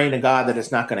 hoping and praying to God that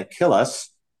it's not going to kill us,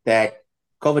 that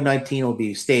COVID-19 will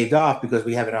be staved off because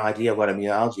we have an idea of what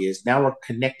immunology is. Now we're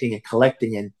connecting and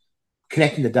collecting and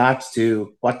connecting the dots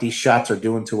to what these shots are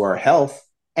doing to our health,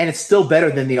 and it's still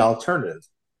better than the alternative,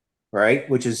 right?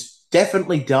 Which is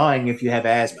definitely dying if you have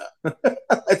asthma.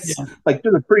 It's Yeah. like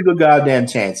there's a pretty good goddamn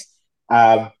chance.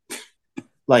 Um,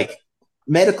 like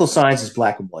medical science is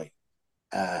black and white.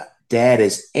 Dad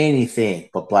is anything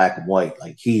but black and white.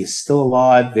 Like he is still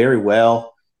alive, very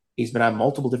well. He's been on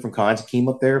multiple different kinds of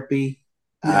chemotherapy.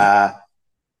 Yeah. Uh,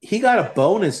 he got a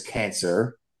bonus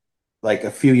cancer like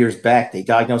a few years back. They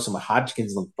diagnosed him with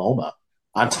Hodgkin's lymphoma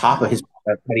on top of his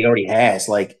Wow. that he already has.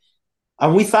 Like,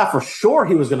 and we thought for sure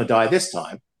he was going to die this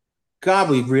time. God,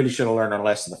 we really should have learned our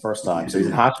lesson the first time. So he's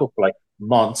in Yeah. hospital for like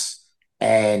months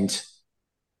and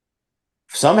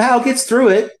somehow gets through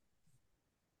it.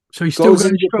 So he's still Goes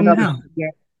in going gets strong another. now.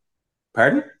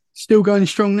 Pardon? Still going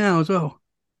strong now as well.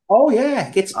 Oh yeah,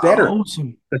 it gets better. Oh,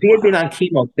 awesome. Because he had been Wow. on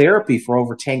chemotherapy for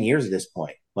over 10 years at this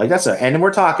point. Like and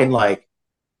we're talking like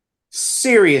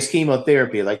serious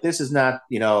chemotherapy. Like this is not,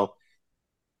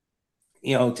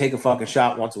 take a fucking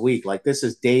shot once a week. Like this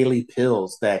is daily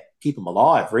pills that keep him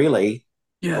alive, really.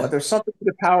 Yeah. But there's something to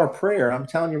the power of prayer. I'm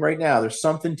telling you right now, there's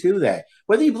something to that.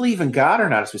 Whether you believe in God or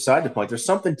not is beside the point. There's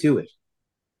something to it.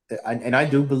 And I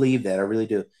do believe that. I really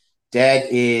do. Dad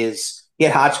he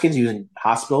had Hodgkin's. He was in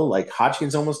hospital. Like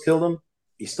Hodgkin's almost killed him.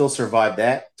 He still survived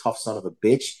that. Tough son of a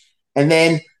bitch. And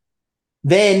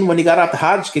then when he got off the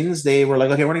Hodgkin's, they were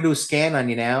like, okay, we're going to do a scan on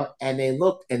you now. And they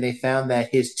looked and they found that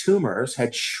his tumors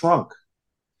had shrunk.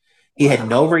 He had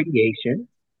no Wow. radiation.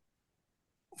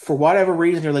 For whatever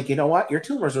reason, they're like, you know what? Your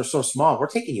tumors are so small. We're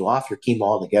taking you off your chemo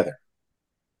altogether.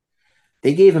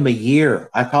 They gave him a year.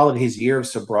 I call it his year of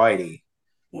sobriety.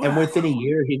 And Wow. within a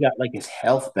year, he got like his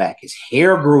health back. His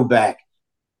hair grew back.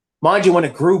 Mind you, when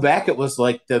it grew back, it was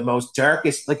like the most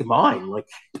darkest, like mine. Like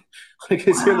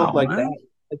his hair looked Wow, like that. man.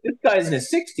 Like this guy's in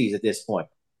his 60s at this point,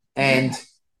 and Yeah.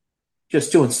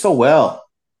 just doing so well.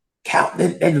 Cal,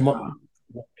 and Wow.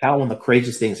 Cal, one of the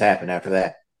craziest things happened after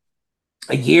that.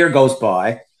 A year goes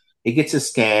by. He gets a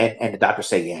scan, and the doctors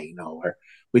say, "Yeah,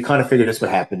 we kind of figured this would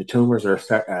happen. The tumors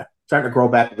are starting to grow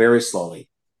back very slowly.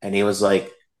 And he was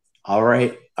like, all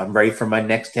right, I'm ready for my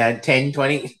next 10,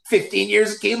 20, 15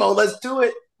 years of chemo. Let's do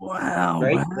it. Wow,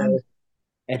 Right. man.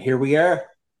 And here we are.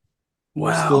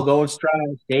 We're still Wow. going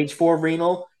strong. Stage 4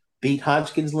 renal, beat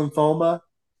Hodgkin's lymphoma.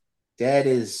 Dad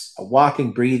is a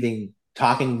walking, breathing,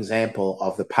 talking example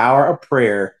of the power of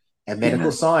prayer and medical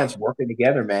Yeah. science working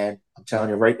together, man. I'm telling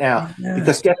you right now. Yeah.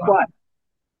 Because guess what?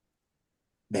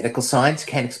 Medical science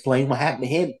can't explain what happened to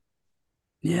him.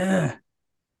 Yeah.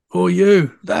 Or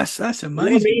you. That's You know what I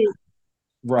amazing. mean?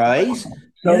 Right?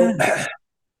 Yeah.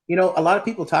 So, a lot of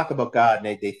people talk about God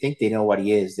and they think they know what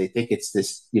he is. They think it's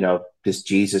this, this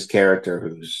Jesus character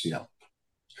who's, no,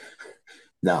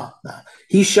 no.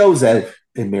 He shows that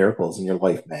in miracles in your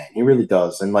life, man. He really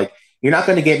does. And like, you're not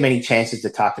going to get many chances to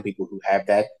talk to people who have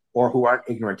that or who aren't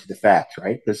ignorant to the facts,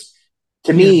 right? Because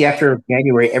to Yeah. me, after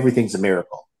January, everything's a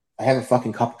miracle. I have a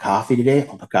fucking cup of coffee today.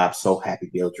 Oh my God, I'm so happy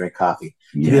to be able to drink coffee.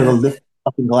 To be able Yeah. to lift a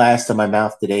fucking glass to my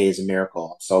mouth today is a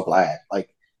miracle. I'm so glad. Like,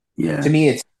 to Yeah. me,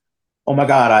 it's, oh my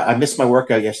God, I missed my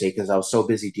workout yesterday because I was so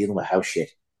busy dealing with house shit.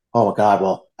 Oh my God,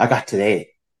 well, I got today.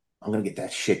 I'm going to get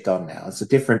that shit done now. It's a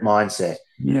different mindset.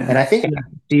 And Yeah. I think it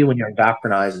happens to you when you're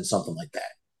indoctrinized in something like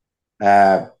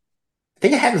that. I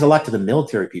think it happens a lot to the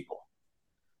military people.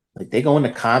 Like they go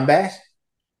into combat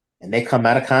and they come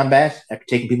out of combat after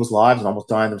taking people's lives and almost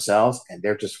dying themselves, and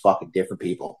they're just fucking different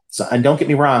people. So, and don't get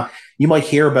me wrong, you might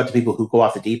hear about the people who go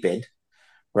off the deep end,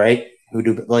 right? Who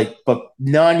do like, but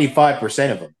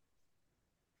 95% of them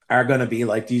are going to be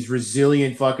like these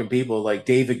resilient fucking people like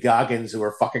David Goggins who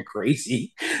are fucking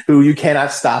crazy, who you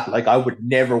cannot stop. Like, I would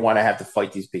never want to have to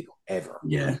fight these people ever.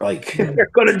 Yeah. Like, Yeah. they're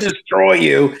going to destroy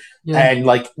you. Yeah. And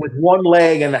like, with one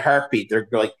leg and a heartbeat, they're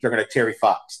going to Terry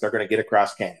Fox. They're going to get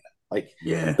across Canada. Like,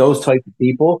 Yeah. those type of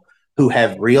people who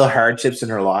have real hardships in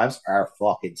their lives are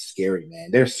fucking scary, man.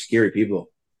 They're scary people.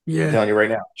 I'm Yeah. telling you right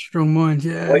now. Strong mind.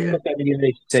 Yeah. Wife Yeah. looked at me and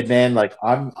they said, "Man, like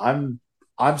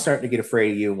I'm starting to get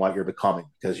afraid of you and what you're becoming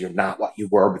because you're not what you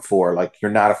were before. Like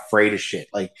you're not afraid of shit.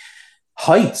 Like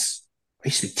heights. I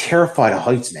used to be terrified of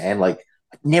heights, man. Like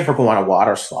I'd never go on a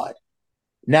water slide.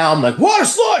 Now I'm like, water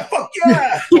slide, fuck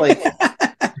yeah! Like,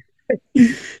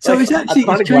 So like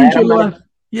it's changed your life.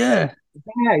 Yeah.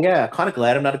 yeah. Kind of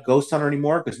glad I'm not a ghost hunter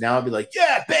anymore because now I'd be like,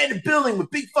 yeah, abandoned building with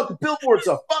big fucking billboards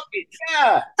up. Fuck it,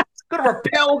 yeah. Gonna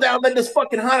rappel down in this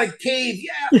fucking haunted cave.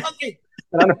 Yeah, fuck it.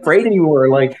 I'm not afraid anymore.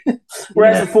 Like,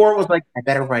 whereas Yeah. before it was like, I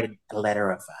better write a letter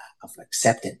of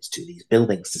acceptance to these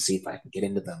buildings to see if I can get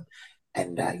into them,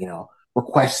 and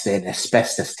request an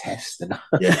asbestos test. And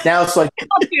Yeah. now it's like, fuck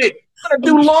it, I'm I'm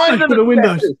gonna do just lines for the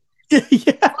windows.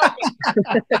 Yeah.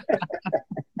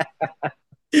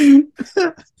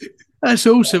 That's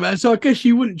awesome. And so I guess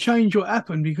you wouldn't change what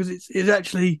happened because it's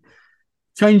actually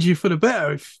changed you for the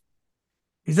better.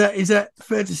 Is that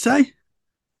fair to say?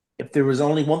 If there was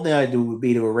only one thing I'd do, would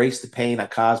be to erase the pain I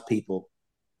caused people.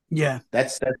 Yeah.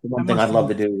 That's the one That thing must I'd love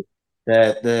be. to do.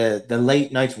 The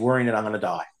late nights worrying that I'm gonna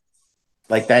die.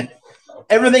 Like that.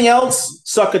 Everything else,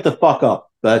 suck it the fuck up.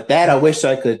 But that I wish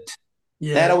I could.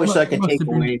 Yeah. That I wish I It could must take have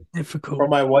been away difficult. from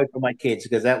my wife and my kids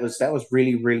because that was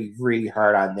really, really, really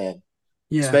hard on them.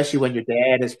 Yeah. Especially when your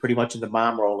dad is pretty much in the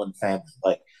mom role in the family.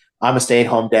 Like I'm a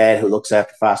stay-at-home dad who looks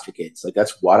after foster kids. Like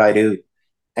that's what I do.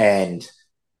 And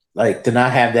like to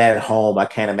not have that at home, I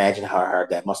can't imagine how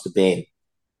hard that must have been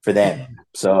for them. Yeah.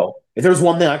 So if there was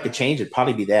one thing I could change, it'd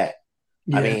probably be that.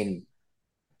 I Yeah. mean,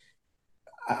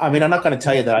 I'm not going to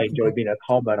tell you that I enjoy being at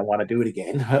home. I don't want to do it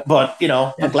again, but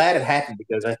I'm Yeah. glad it happened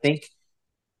because I think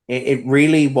it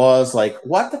really was like,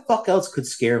 what the fuck else could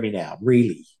scare me now?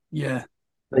 Really, Yeah.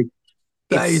 like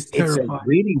That is it's a terrifying.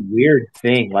 really weird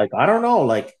thing. Like I don't know.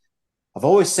 Like I've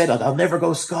always said, like I'll never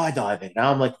go skydiving.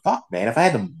 Now I'm like, fuck, man. If I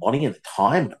had the money and the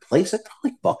time and the place, I'd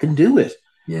probably fucking do it.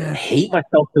 I Yeah. hate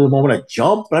myself to the moment I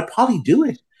jump, but I'd probably do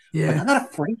it. Like Yeah. I'm not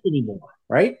afraid anymore,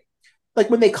 right? Like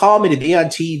when they call me to be on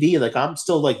TV, like I'm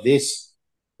still like this,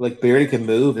 like barely can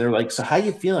move. And they're like, "So how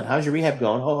you feeling? How's your rehab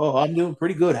going?" "Oh, I'm doing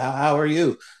pretty good. How are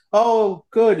you?" "Oh,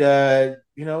 good.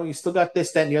 You still got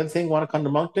this, that, and the other thing. Want to come to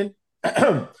Moncton?"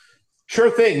 "Sure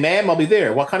thing, ma'am. I'll be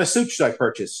there. What kind of suit should I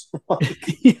purchase?" I'm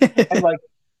Yeah. like,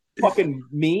 fucking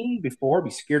me before be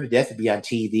scared to death to be on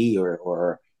TV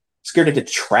or scared to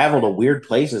travel to weird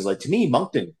places. Like to me,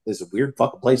 Moncton is a weird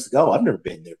fucking place to go. I've never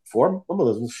been there before. I'm one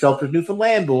of those sheltered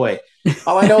Newfoundland boy.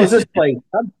 All I know is this place.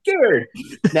 I'm scared.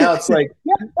 Now it's like,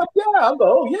 yeah, fuck yeah, I'll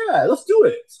go. Yeah, let's do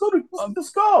it. I'm,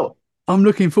 Let's go. I'm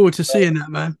looking forward to seeing that,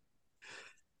 man.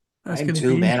 I That's am going to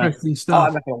too, be man. interesting I'm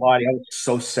stuff. not gonna lie to you. I was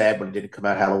so sad when it didn't come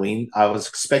out Halloween. I was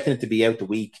expecting it to be out the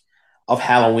week of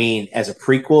Halloween as a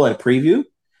prequel and a preview.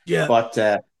 Yeah. But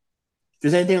if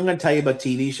there's anything I'm going to tell you about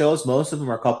TV shows, most of them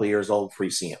are a couple of years old before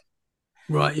you see them.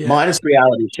 Right. Yeah. minus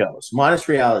reality shows. Minus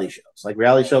reality shows. Like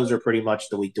reality shows are pretty much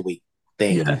the week to week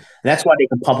thing, Yeah. and that's why they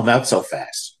can pump them out so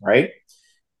fast, right?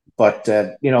 But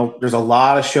there's a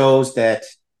lot of shows that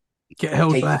Get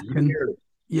held take back and years,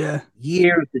 yeah.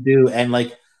 years to do, and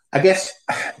like I guess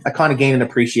I kind of gain an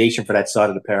appreciation for that side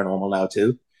of the paranormal now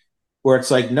too, where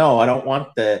it's like, no, I don't want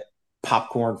the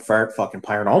popcorn fart fucking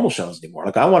paranormal shows anymore.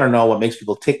 Like I want to know what makes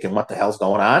people tick and what the hell's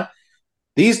going on.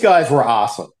 These guys were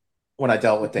awesome when I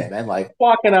dealt with them, and like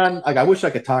walking on, like I wish I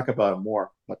could talk about them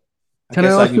more, but I Can I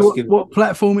guess I ask can you just give. what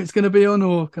platform it's going to be on,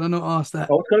 or can I not ask that?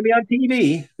 Oh, it's going to be on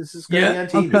TV. This is going to be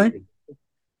Yeah. on Okay. TV.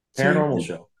 Paranormal TV.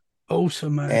 show,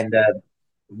 Awesome, man. and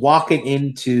walking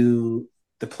into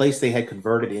the place they had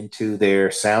converted into their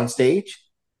soundstage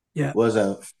Yeah. was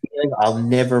a feeling I'll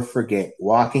never forget.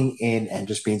 Walking in and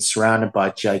just being surrounded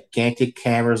by gigantic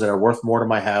cameras that are worth more to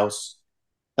my house.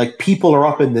 Like people are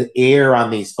up in the air on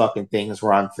these fucking things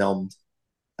where I'm filmed.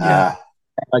 Yeah. Uh,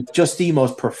 like just the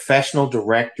most professional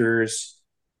directors,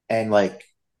 and like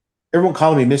everyone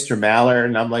calling me Mr. Maller,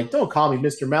 and I'm like, don't call me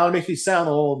Mr. Maller, it makes me sound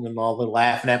old, and all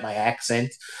laughing at my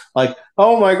accent. Like,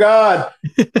 oh my god.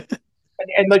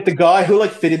 And like the guy who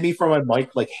like fitted me for my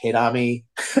mic like hit on me.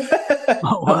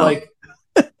 Oh I'm wow. like,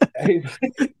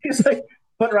 he's like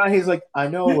putting around. He's like, I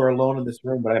know we're alone in this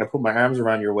room, but I got to put my arms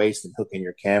around your waist and hook in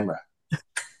your camera.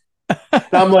 And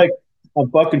I'm like, I'm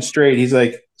fucking straight. He's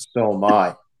like, so am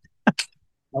I.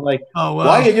 I'm like, Oh why are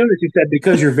wow. you doing this? He said,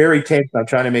 because you're very tense. I'm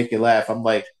trying to make you laugh. I'm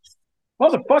like,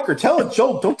 motherfucker, tell a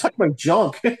joke. Don't touch my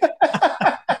junk.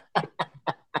 I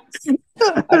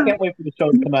can't wait for the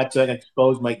show to come out so I can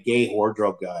expose my gay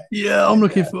wardrobe guy. Yeah, I'm And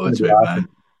looking it's forward gonna be to it, man.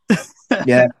 awesome.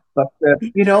 Yeah, but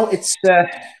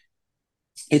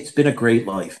it's been a great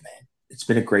life, man. It's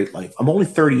been a great life. I'm only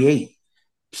 38. Got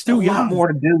a Still lot young, more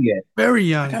to do yet. very I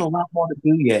young. got a lot more to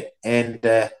do yet, and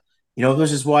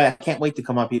this is why I can't wait to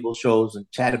come on people's shows and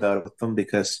chat about it with them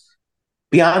because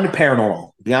beyond the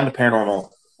paranormal,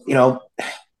 you know,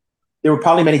 there were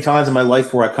probably many times in my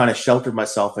life where I kind of sheltered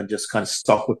myself and just kind of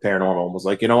stuck with paranormal and was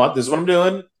like, you know what, this is what I'm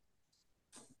doing.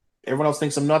 Everyone else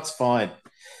thinks I'm nuts. Fine.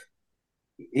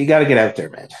 You got to get out there,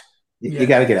 man. You Yeah.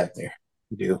 got to get out there.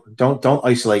 You do. Don't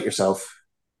isolate yourself.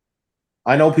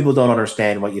 I know people don't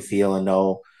understand what you feel and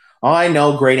know. I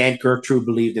know great Aunt Gertrude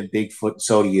believed in Bigfoot, and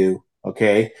so do you.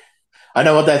 Okay. I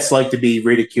know what that's like to be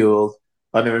ridiculed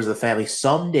by members of the family.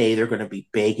 Someday they're going to be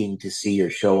begging to see your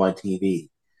show on TV.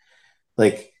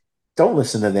 Like, don't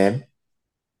listen to them.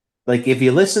 Like, if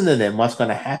you listen to them, what's going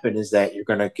to happen is that you're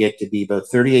going to get to be about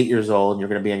 38 years old and you're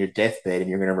going to be on your deathbed and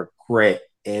you're going to regret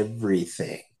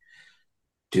everything.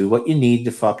 Do what you need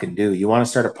to fucking do. You want to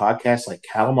start a podcast like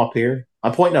Callum up here?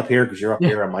 I'm pointing up here because you're up Yeah.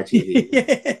 here on my TV.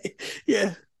 Yeah.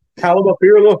 Yeah. Callum up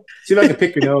here, look. See if I can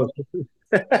pick your nose.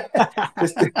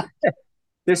 this,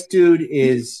 this dude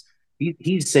is,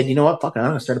 he said, you know what? Fuck it. I'm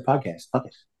going to start a podcast. Fuck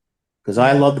it. Because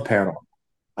I Yeah. love the paranormal.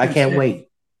 I That's can't it. wait.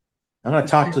 I'm going to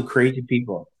talk to crazy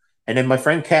people. And then my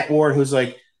friend Kat Ward, who's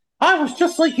like, I was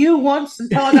just like you once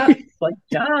until I got like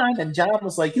John. And John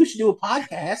was like, you should do a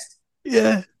podcast.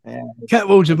 Yeah. And,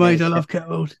 Catwalk's and then amazing. I love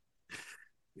Catwalk.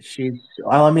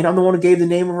 well, I mean, I'm the one who gave the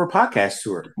name of her podcast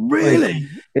to her. Like, Really?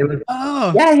 it was,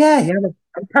 Oh, yeah.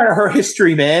 I'm part of her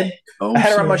history, man. I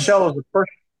had her on my awesome. show.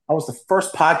 I was the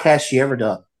first podcast she ever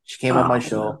done. She came on my Oh,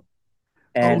 show. wow.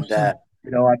 And, Awesome.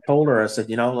 I told her, I said,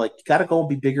 like, you got to go and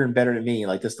be bigger and better than me.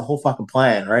 Like, that's the whole fucking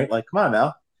plan, right? Like, come on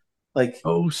now. Like,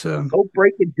 Awesome. go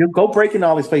break in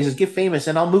all these places, get famous,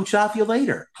 and I'll mooch off you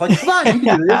later. Like, come on, you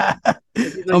can do this. I'm And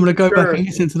she's like, going to go back sure. and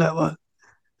listen to that one.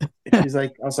 She's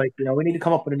like, I was like, we need to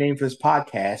come up with a name for this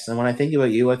podcast. And when I think about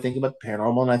you, I think about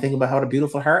paranormal, and I think about how a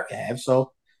beautiful heart you have.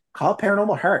 So call it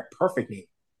Paranormal Heart. Perfect name.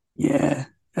 Yeah,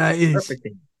 that is Perfect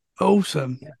name.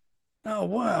 awesome. Yeah. Oh,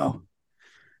 wow.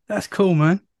 That's cool,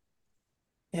 man.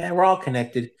 Yeah, we're all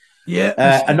connected. Yeah.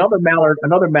 That's it. Another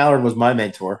Mallard was my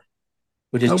mentor,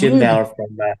 which is Oh, Jim really? Mallard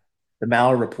from the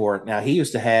Mallard Report. Now he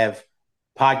used to have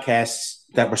podcasts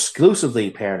that were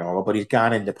exclusively paranormal, but he's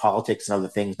gone into politics and other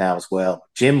things now as well.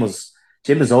 Jim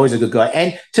is always a good guy,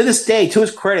 and to this day, to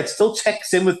his credit, still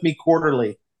checks in with me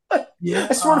quarterly. Yeah.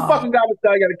 I swear to fucking God, this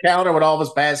guy got a calendar with all of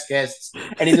his past guests,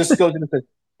 and he just goes in and says,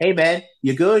 "Hey man,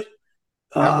 you good?"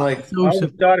 I'm like, That's "I was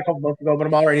awesome. died a couple months ago, but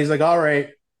I'm all right." He's like, "All right,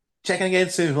 checking again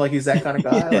soon." Like he's that kind of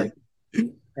guy. Yeah. Like,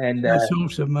 and That's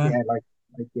awesome, man. yeah, like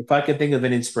if I could think of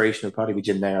an inspiration, it would probably be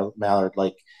Jim Mallard.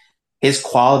 Like his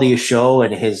quality of show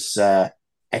and his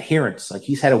adherence. Like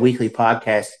he's had a weekly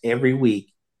podcast every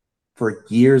week for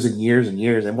years and years and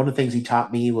years. And one of the things he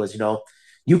taught me was,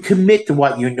 you commit to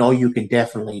what you know you can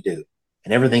definitely do,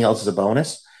 and everything else is a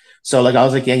bonus. So like I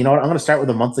was like, yeah, you know what? I'm going to start with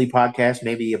a monthly podcast,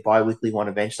 maybe a bi-weekly one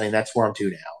eventually, and that's where I'm to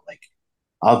now. Like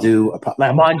I'll do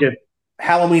now, mind you,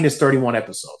 Halloween is 31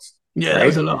 episodes, Yeah, that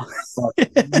was right? a lot.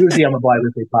 But usually I'm a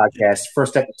bi-weekly podcast.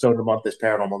 First episode of the month is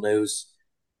paranormal news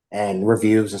and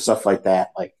reviews and stuff like that.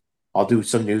 Like I'll do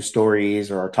some news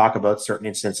stories or talk about certain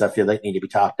incidents I feel like need to be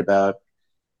talked about.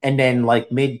 And then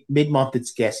like mid month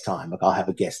it's guest time. Like I'll have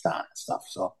a guest on and stuff.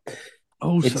 So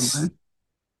Awesome, it's man.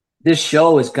 this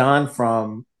show has gone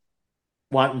from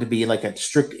wanting to be like a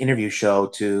strict interview show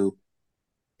to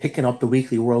picking up the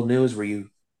weekly world news where you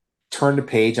turn the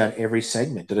page on every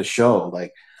segment of the show.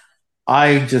 Like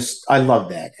I love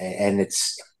that, and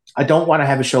it's I don't want to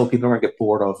have a show people are gonna get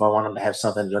bored of. I want them to have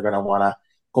something they're gonna want to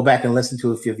go back and listen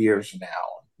to a few years from now.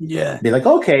 Yeah, Be like,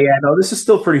 okay, yeah, no, this is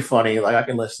still pretty funny. Like I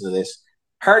can listen to this.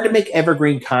 Hard to make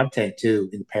evergreen content too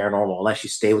in paranormal unless you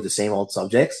stay with the same old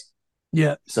subjects.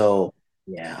 yeah, So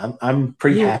yeah, I'm yeah,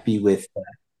 pretty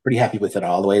happy with it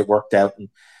all the way it worked out. And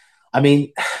I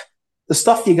mean, the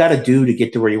stuff you got to do to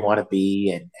get to where you want to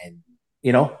be, and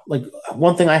like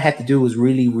one thing I had to do was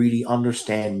really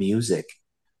understand music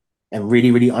and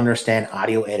really understand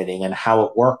audio editing and how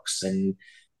it works, and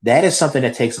that is something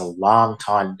that takes a long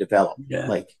time to develop. yeah,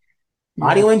 Like yeah,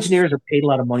 audio engineers are paid a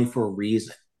lot of money for a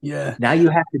reason. yeah, Now you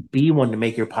have to be one to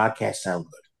make your podcast sound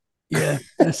yeah.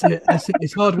 That's it. That's it.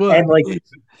 It's hard good, work. and It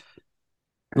is.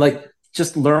 like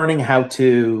just learning how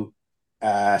to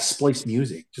splice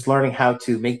music, just learning how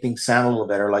to make things sound a little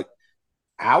better. Like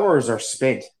hours are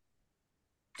spent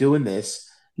doing this,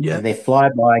 Yeah, and they fly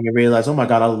by, and you realize, oh my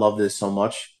god, I love this so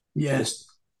much. yeah, Just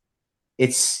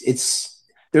it's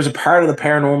there's a part of the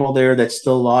paranormal there that's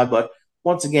still alive, but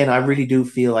once again, I really do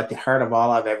feel like the heart of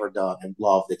all I've ever done and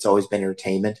loved, it's always been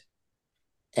entertainment.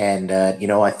 And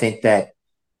I think that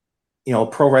a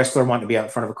pro wrestler wanting to be out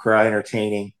in front of a crowd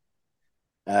entertaining,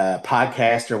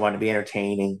 podcaster wanting to be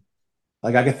entertaining.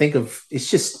 Like I can think of it's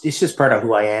just part of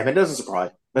who I am. It doesn't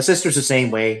surprise me. My sister's the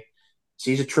same way.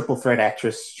 She's a triple threat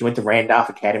actress. She went to Randolph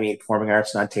Academy of Performing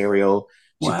Arts in Ontario.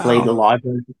 wow, She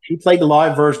played the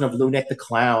live version of Lunette the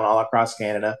Clown all across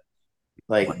Canada.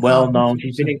 Like wow, well that's known.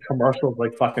 She's been awesome. in commercials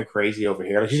like fucking crazy over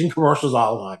here. Like, she's in commercials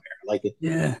all on here. Like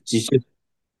Yeah, she's just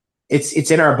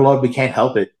it's in our blood. We can't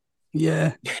help it.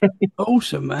 yeah,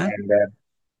 awesome, man. And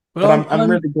But but I'm,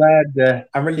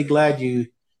 I'm really glad you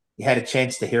had a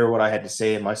chance to hear what I had to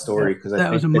say in my yeah, story, because I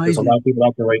that was think that there's a lot amazing, of people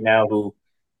out there right now who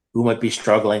might be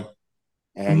struggling,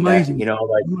 and amazing,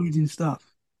 like amazing stuff.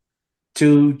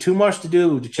 too much to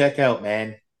do to check out,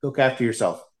 man. Look after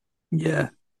yourself. Yeah, Yeah.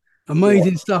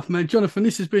 amazing stuff, man. Jonathan,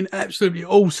 this has been absolutely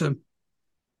awesome.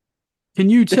 Can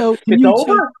you tell? Can It's you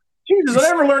tell? over. Jesus, I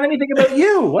never learned anything about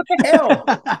you. What the hell?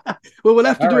 Well, we'll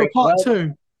have to All do a right. part Well,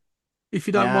 two if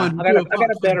you don't nah, mind. We'll do a I got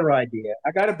part a two. better idea.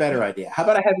 I got a better idea. How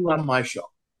about I have you on my show,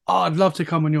 Oh, I'd love to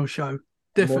come on your show. and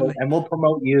we'll Definitely. and we'll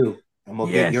promote you, and we'll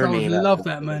get Yes, your I would name out love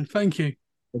that, there. man. Thank you.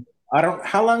 I don't.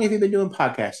 How long have you been doing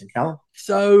podcasting, Callum?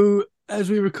 So, as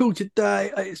we record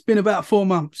today, it's been about 4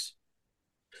 months.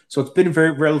 So it's been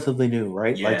very relatively new,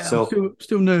 right? Like Yeah, I'm so,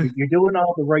 still new. you're doing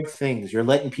all the right things. You're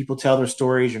letting people tell their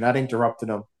stories. You're not interrupting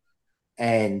them,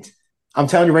 and I'm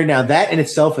telling you right now, that in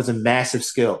itself is a massive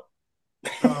skill.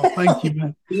 Oh, thank you,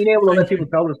 man. Being able to let Thank people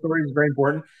you. tell their stories is very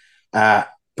important.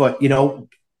 But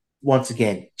once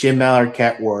again, Jim Mallard,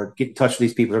 Cat Ward, get in touch with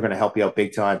these people. They're going to help you out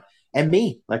big time. And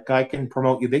me, like I can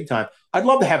promote you big time. I'd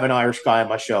love to have an Irish guy on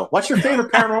my show. What's your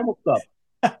favorite paranormal stuff?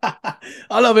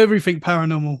 I love everything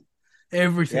paranormal. Yeah,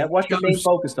 Everything. what's your main Ghosts,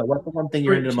 focus though? What's the one thing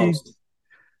you're into the most? cryptids,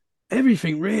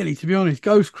 everything really, to be honest.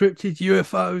 Ghost cryptids,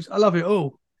 UFOs. I love it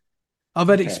all. I've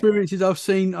had Okay. experiences. I've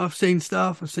seen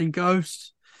stuff. I've seen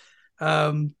ghosts.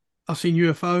 Um, I've seen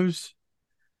UFOs.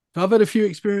 So I've had a few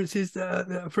experiences that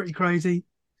are pretty crazy.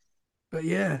 But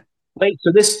yeah. Wait,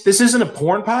 so this isn't a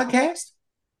porn podcast?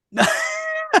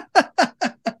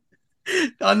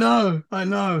 I know. I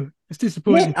know. It's Yeah,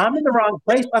 disappointing. I'm in the wrong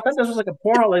place. I thought this was like a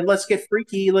porno. Like, let's get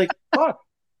freaky. Like, fuck.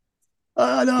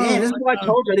 I Yeah, know. this is what I I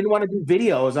told you. I didn't want to do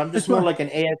videos. I'm just That's more right. like an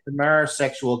ASMR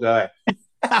sexual guy.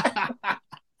 I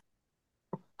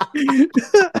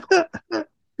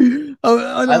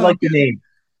I know. like the name.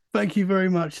 Thank you very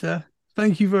much, sir.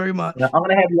 Thank you very Now, much. I'm going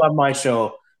to have you on my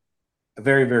show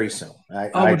very, very soon.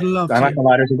 I would love I'm not to. going to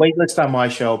lie. There's a wait list on my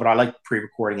show, but I like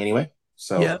pre-recording anyway. Yeah,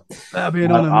 So that'll be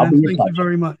an honor, I'll man. be in Thank you touch.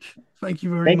 very much. Thank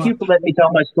you very Thank you for much. letting me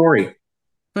tell my story.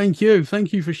 Thank you.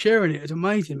 Thank you for sharing it. It's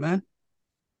amazing, man.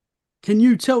 Can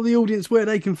you tell the audience where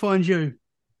they can find you?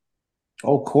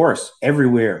 Oh, of course,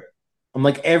 everywhere. I'm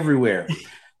like everywhere.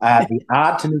 The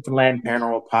Odd to Newfoundland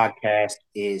Paranormal Podcast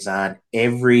is on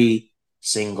every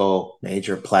single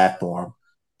major platform,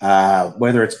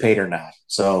 whether it's paid or not.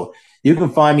 So you can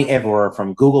find me everywhere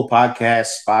from Google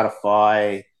Podcasts,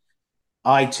 Spotify,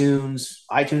 iTunes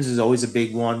is always a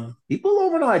big one. People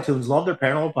over on iTunes love their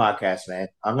paranormal podcast, man.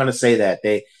 I'm gonna say that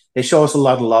they show us a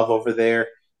lot of love over there.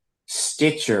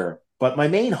 Stitcher, but my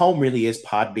main home really is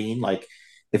Podbean. Like,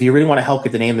 if you really want to help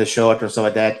get the name of the show out or stuff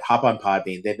like that, hop on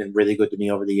Podbean. They've been really good to me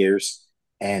over the years,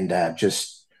 and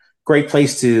just great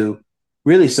place to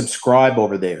really subscribe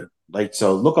over there. Like,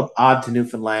 so look up Odd to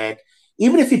Newfoundland.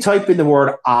 Even if you type in the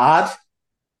word odd,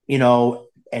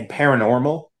 and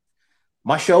paranormal,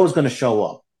 my show is going to show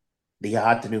up. The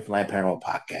Odd to Newfoundland Paranormal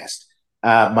Podcast.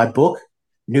 My book,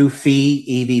 New Fee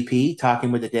EVP,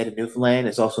 Talking with the Dead in Newfoundland,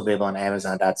 is also available on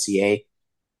Amazon.ca.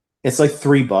 It's like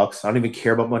 $3. I don't even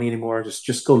care about money anymore.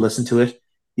 Just go listen to it.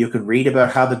 You can read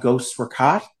about how the ghosts were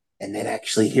caught and then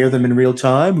actually hear them in real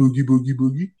time. Oogie boogie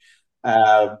boogie.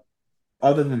 Uh,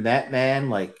 Other than that, man,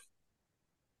 like,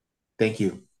 thank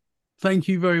you. Thank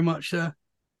you very much, sir.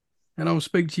 And I'll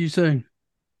speak to you soon.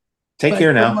 Take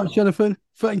care now. Thank you very much, Jonathan.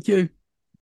 Thank you.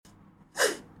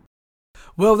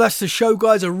 Well, that's the show,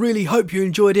 guys. I really hope you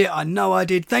enjoyed it. I know I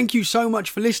did. Thank you so much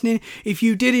for listening. If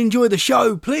you did enjoy the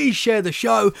show, please share the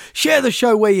show. Share the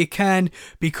show where you can,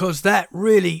 because that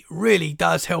really, really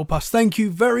does help us. Thank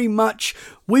you very much.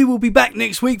 We will be back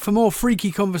next week for more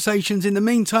freaky conversations. In the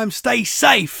meantime, stay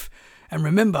safe. And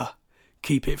remember,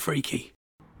 keep it freaky.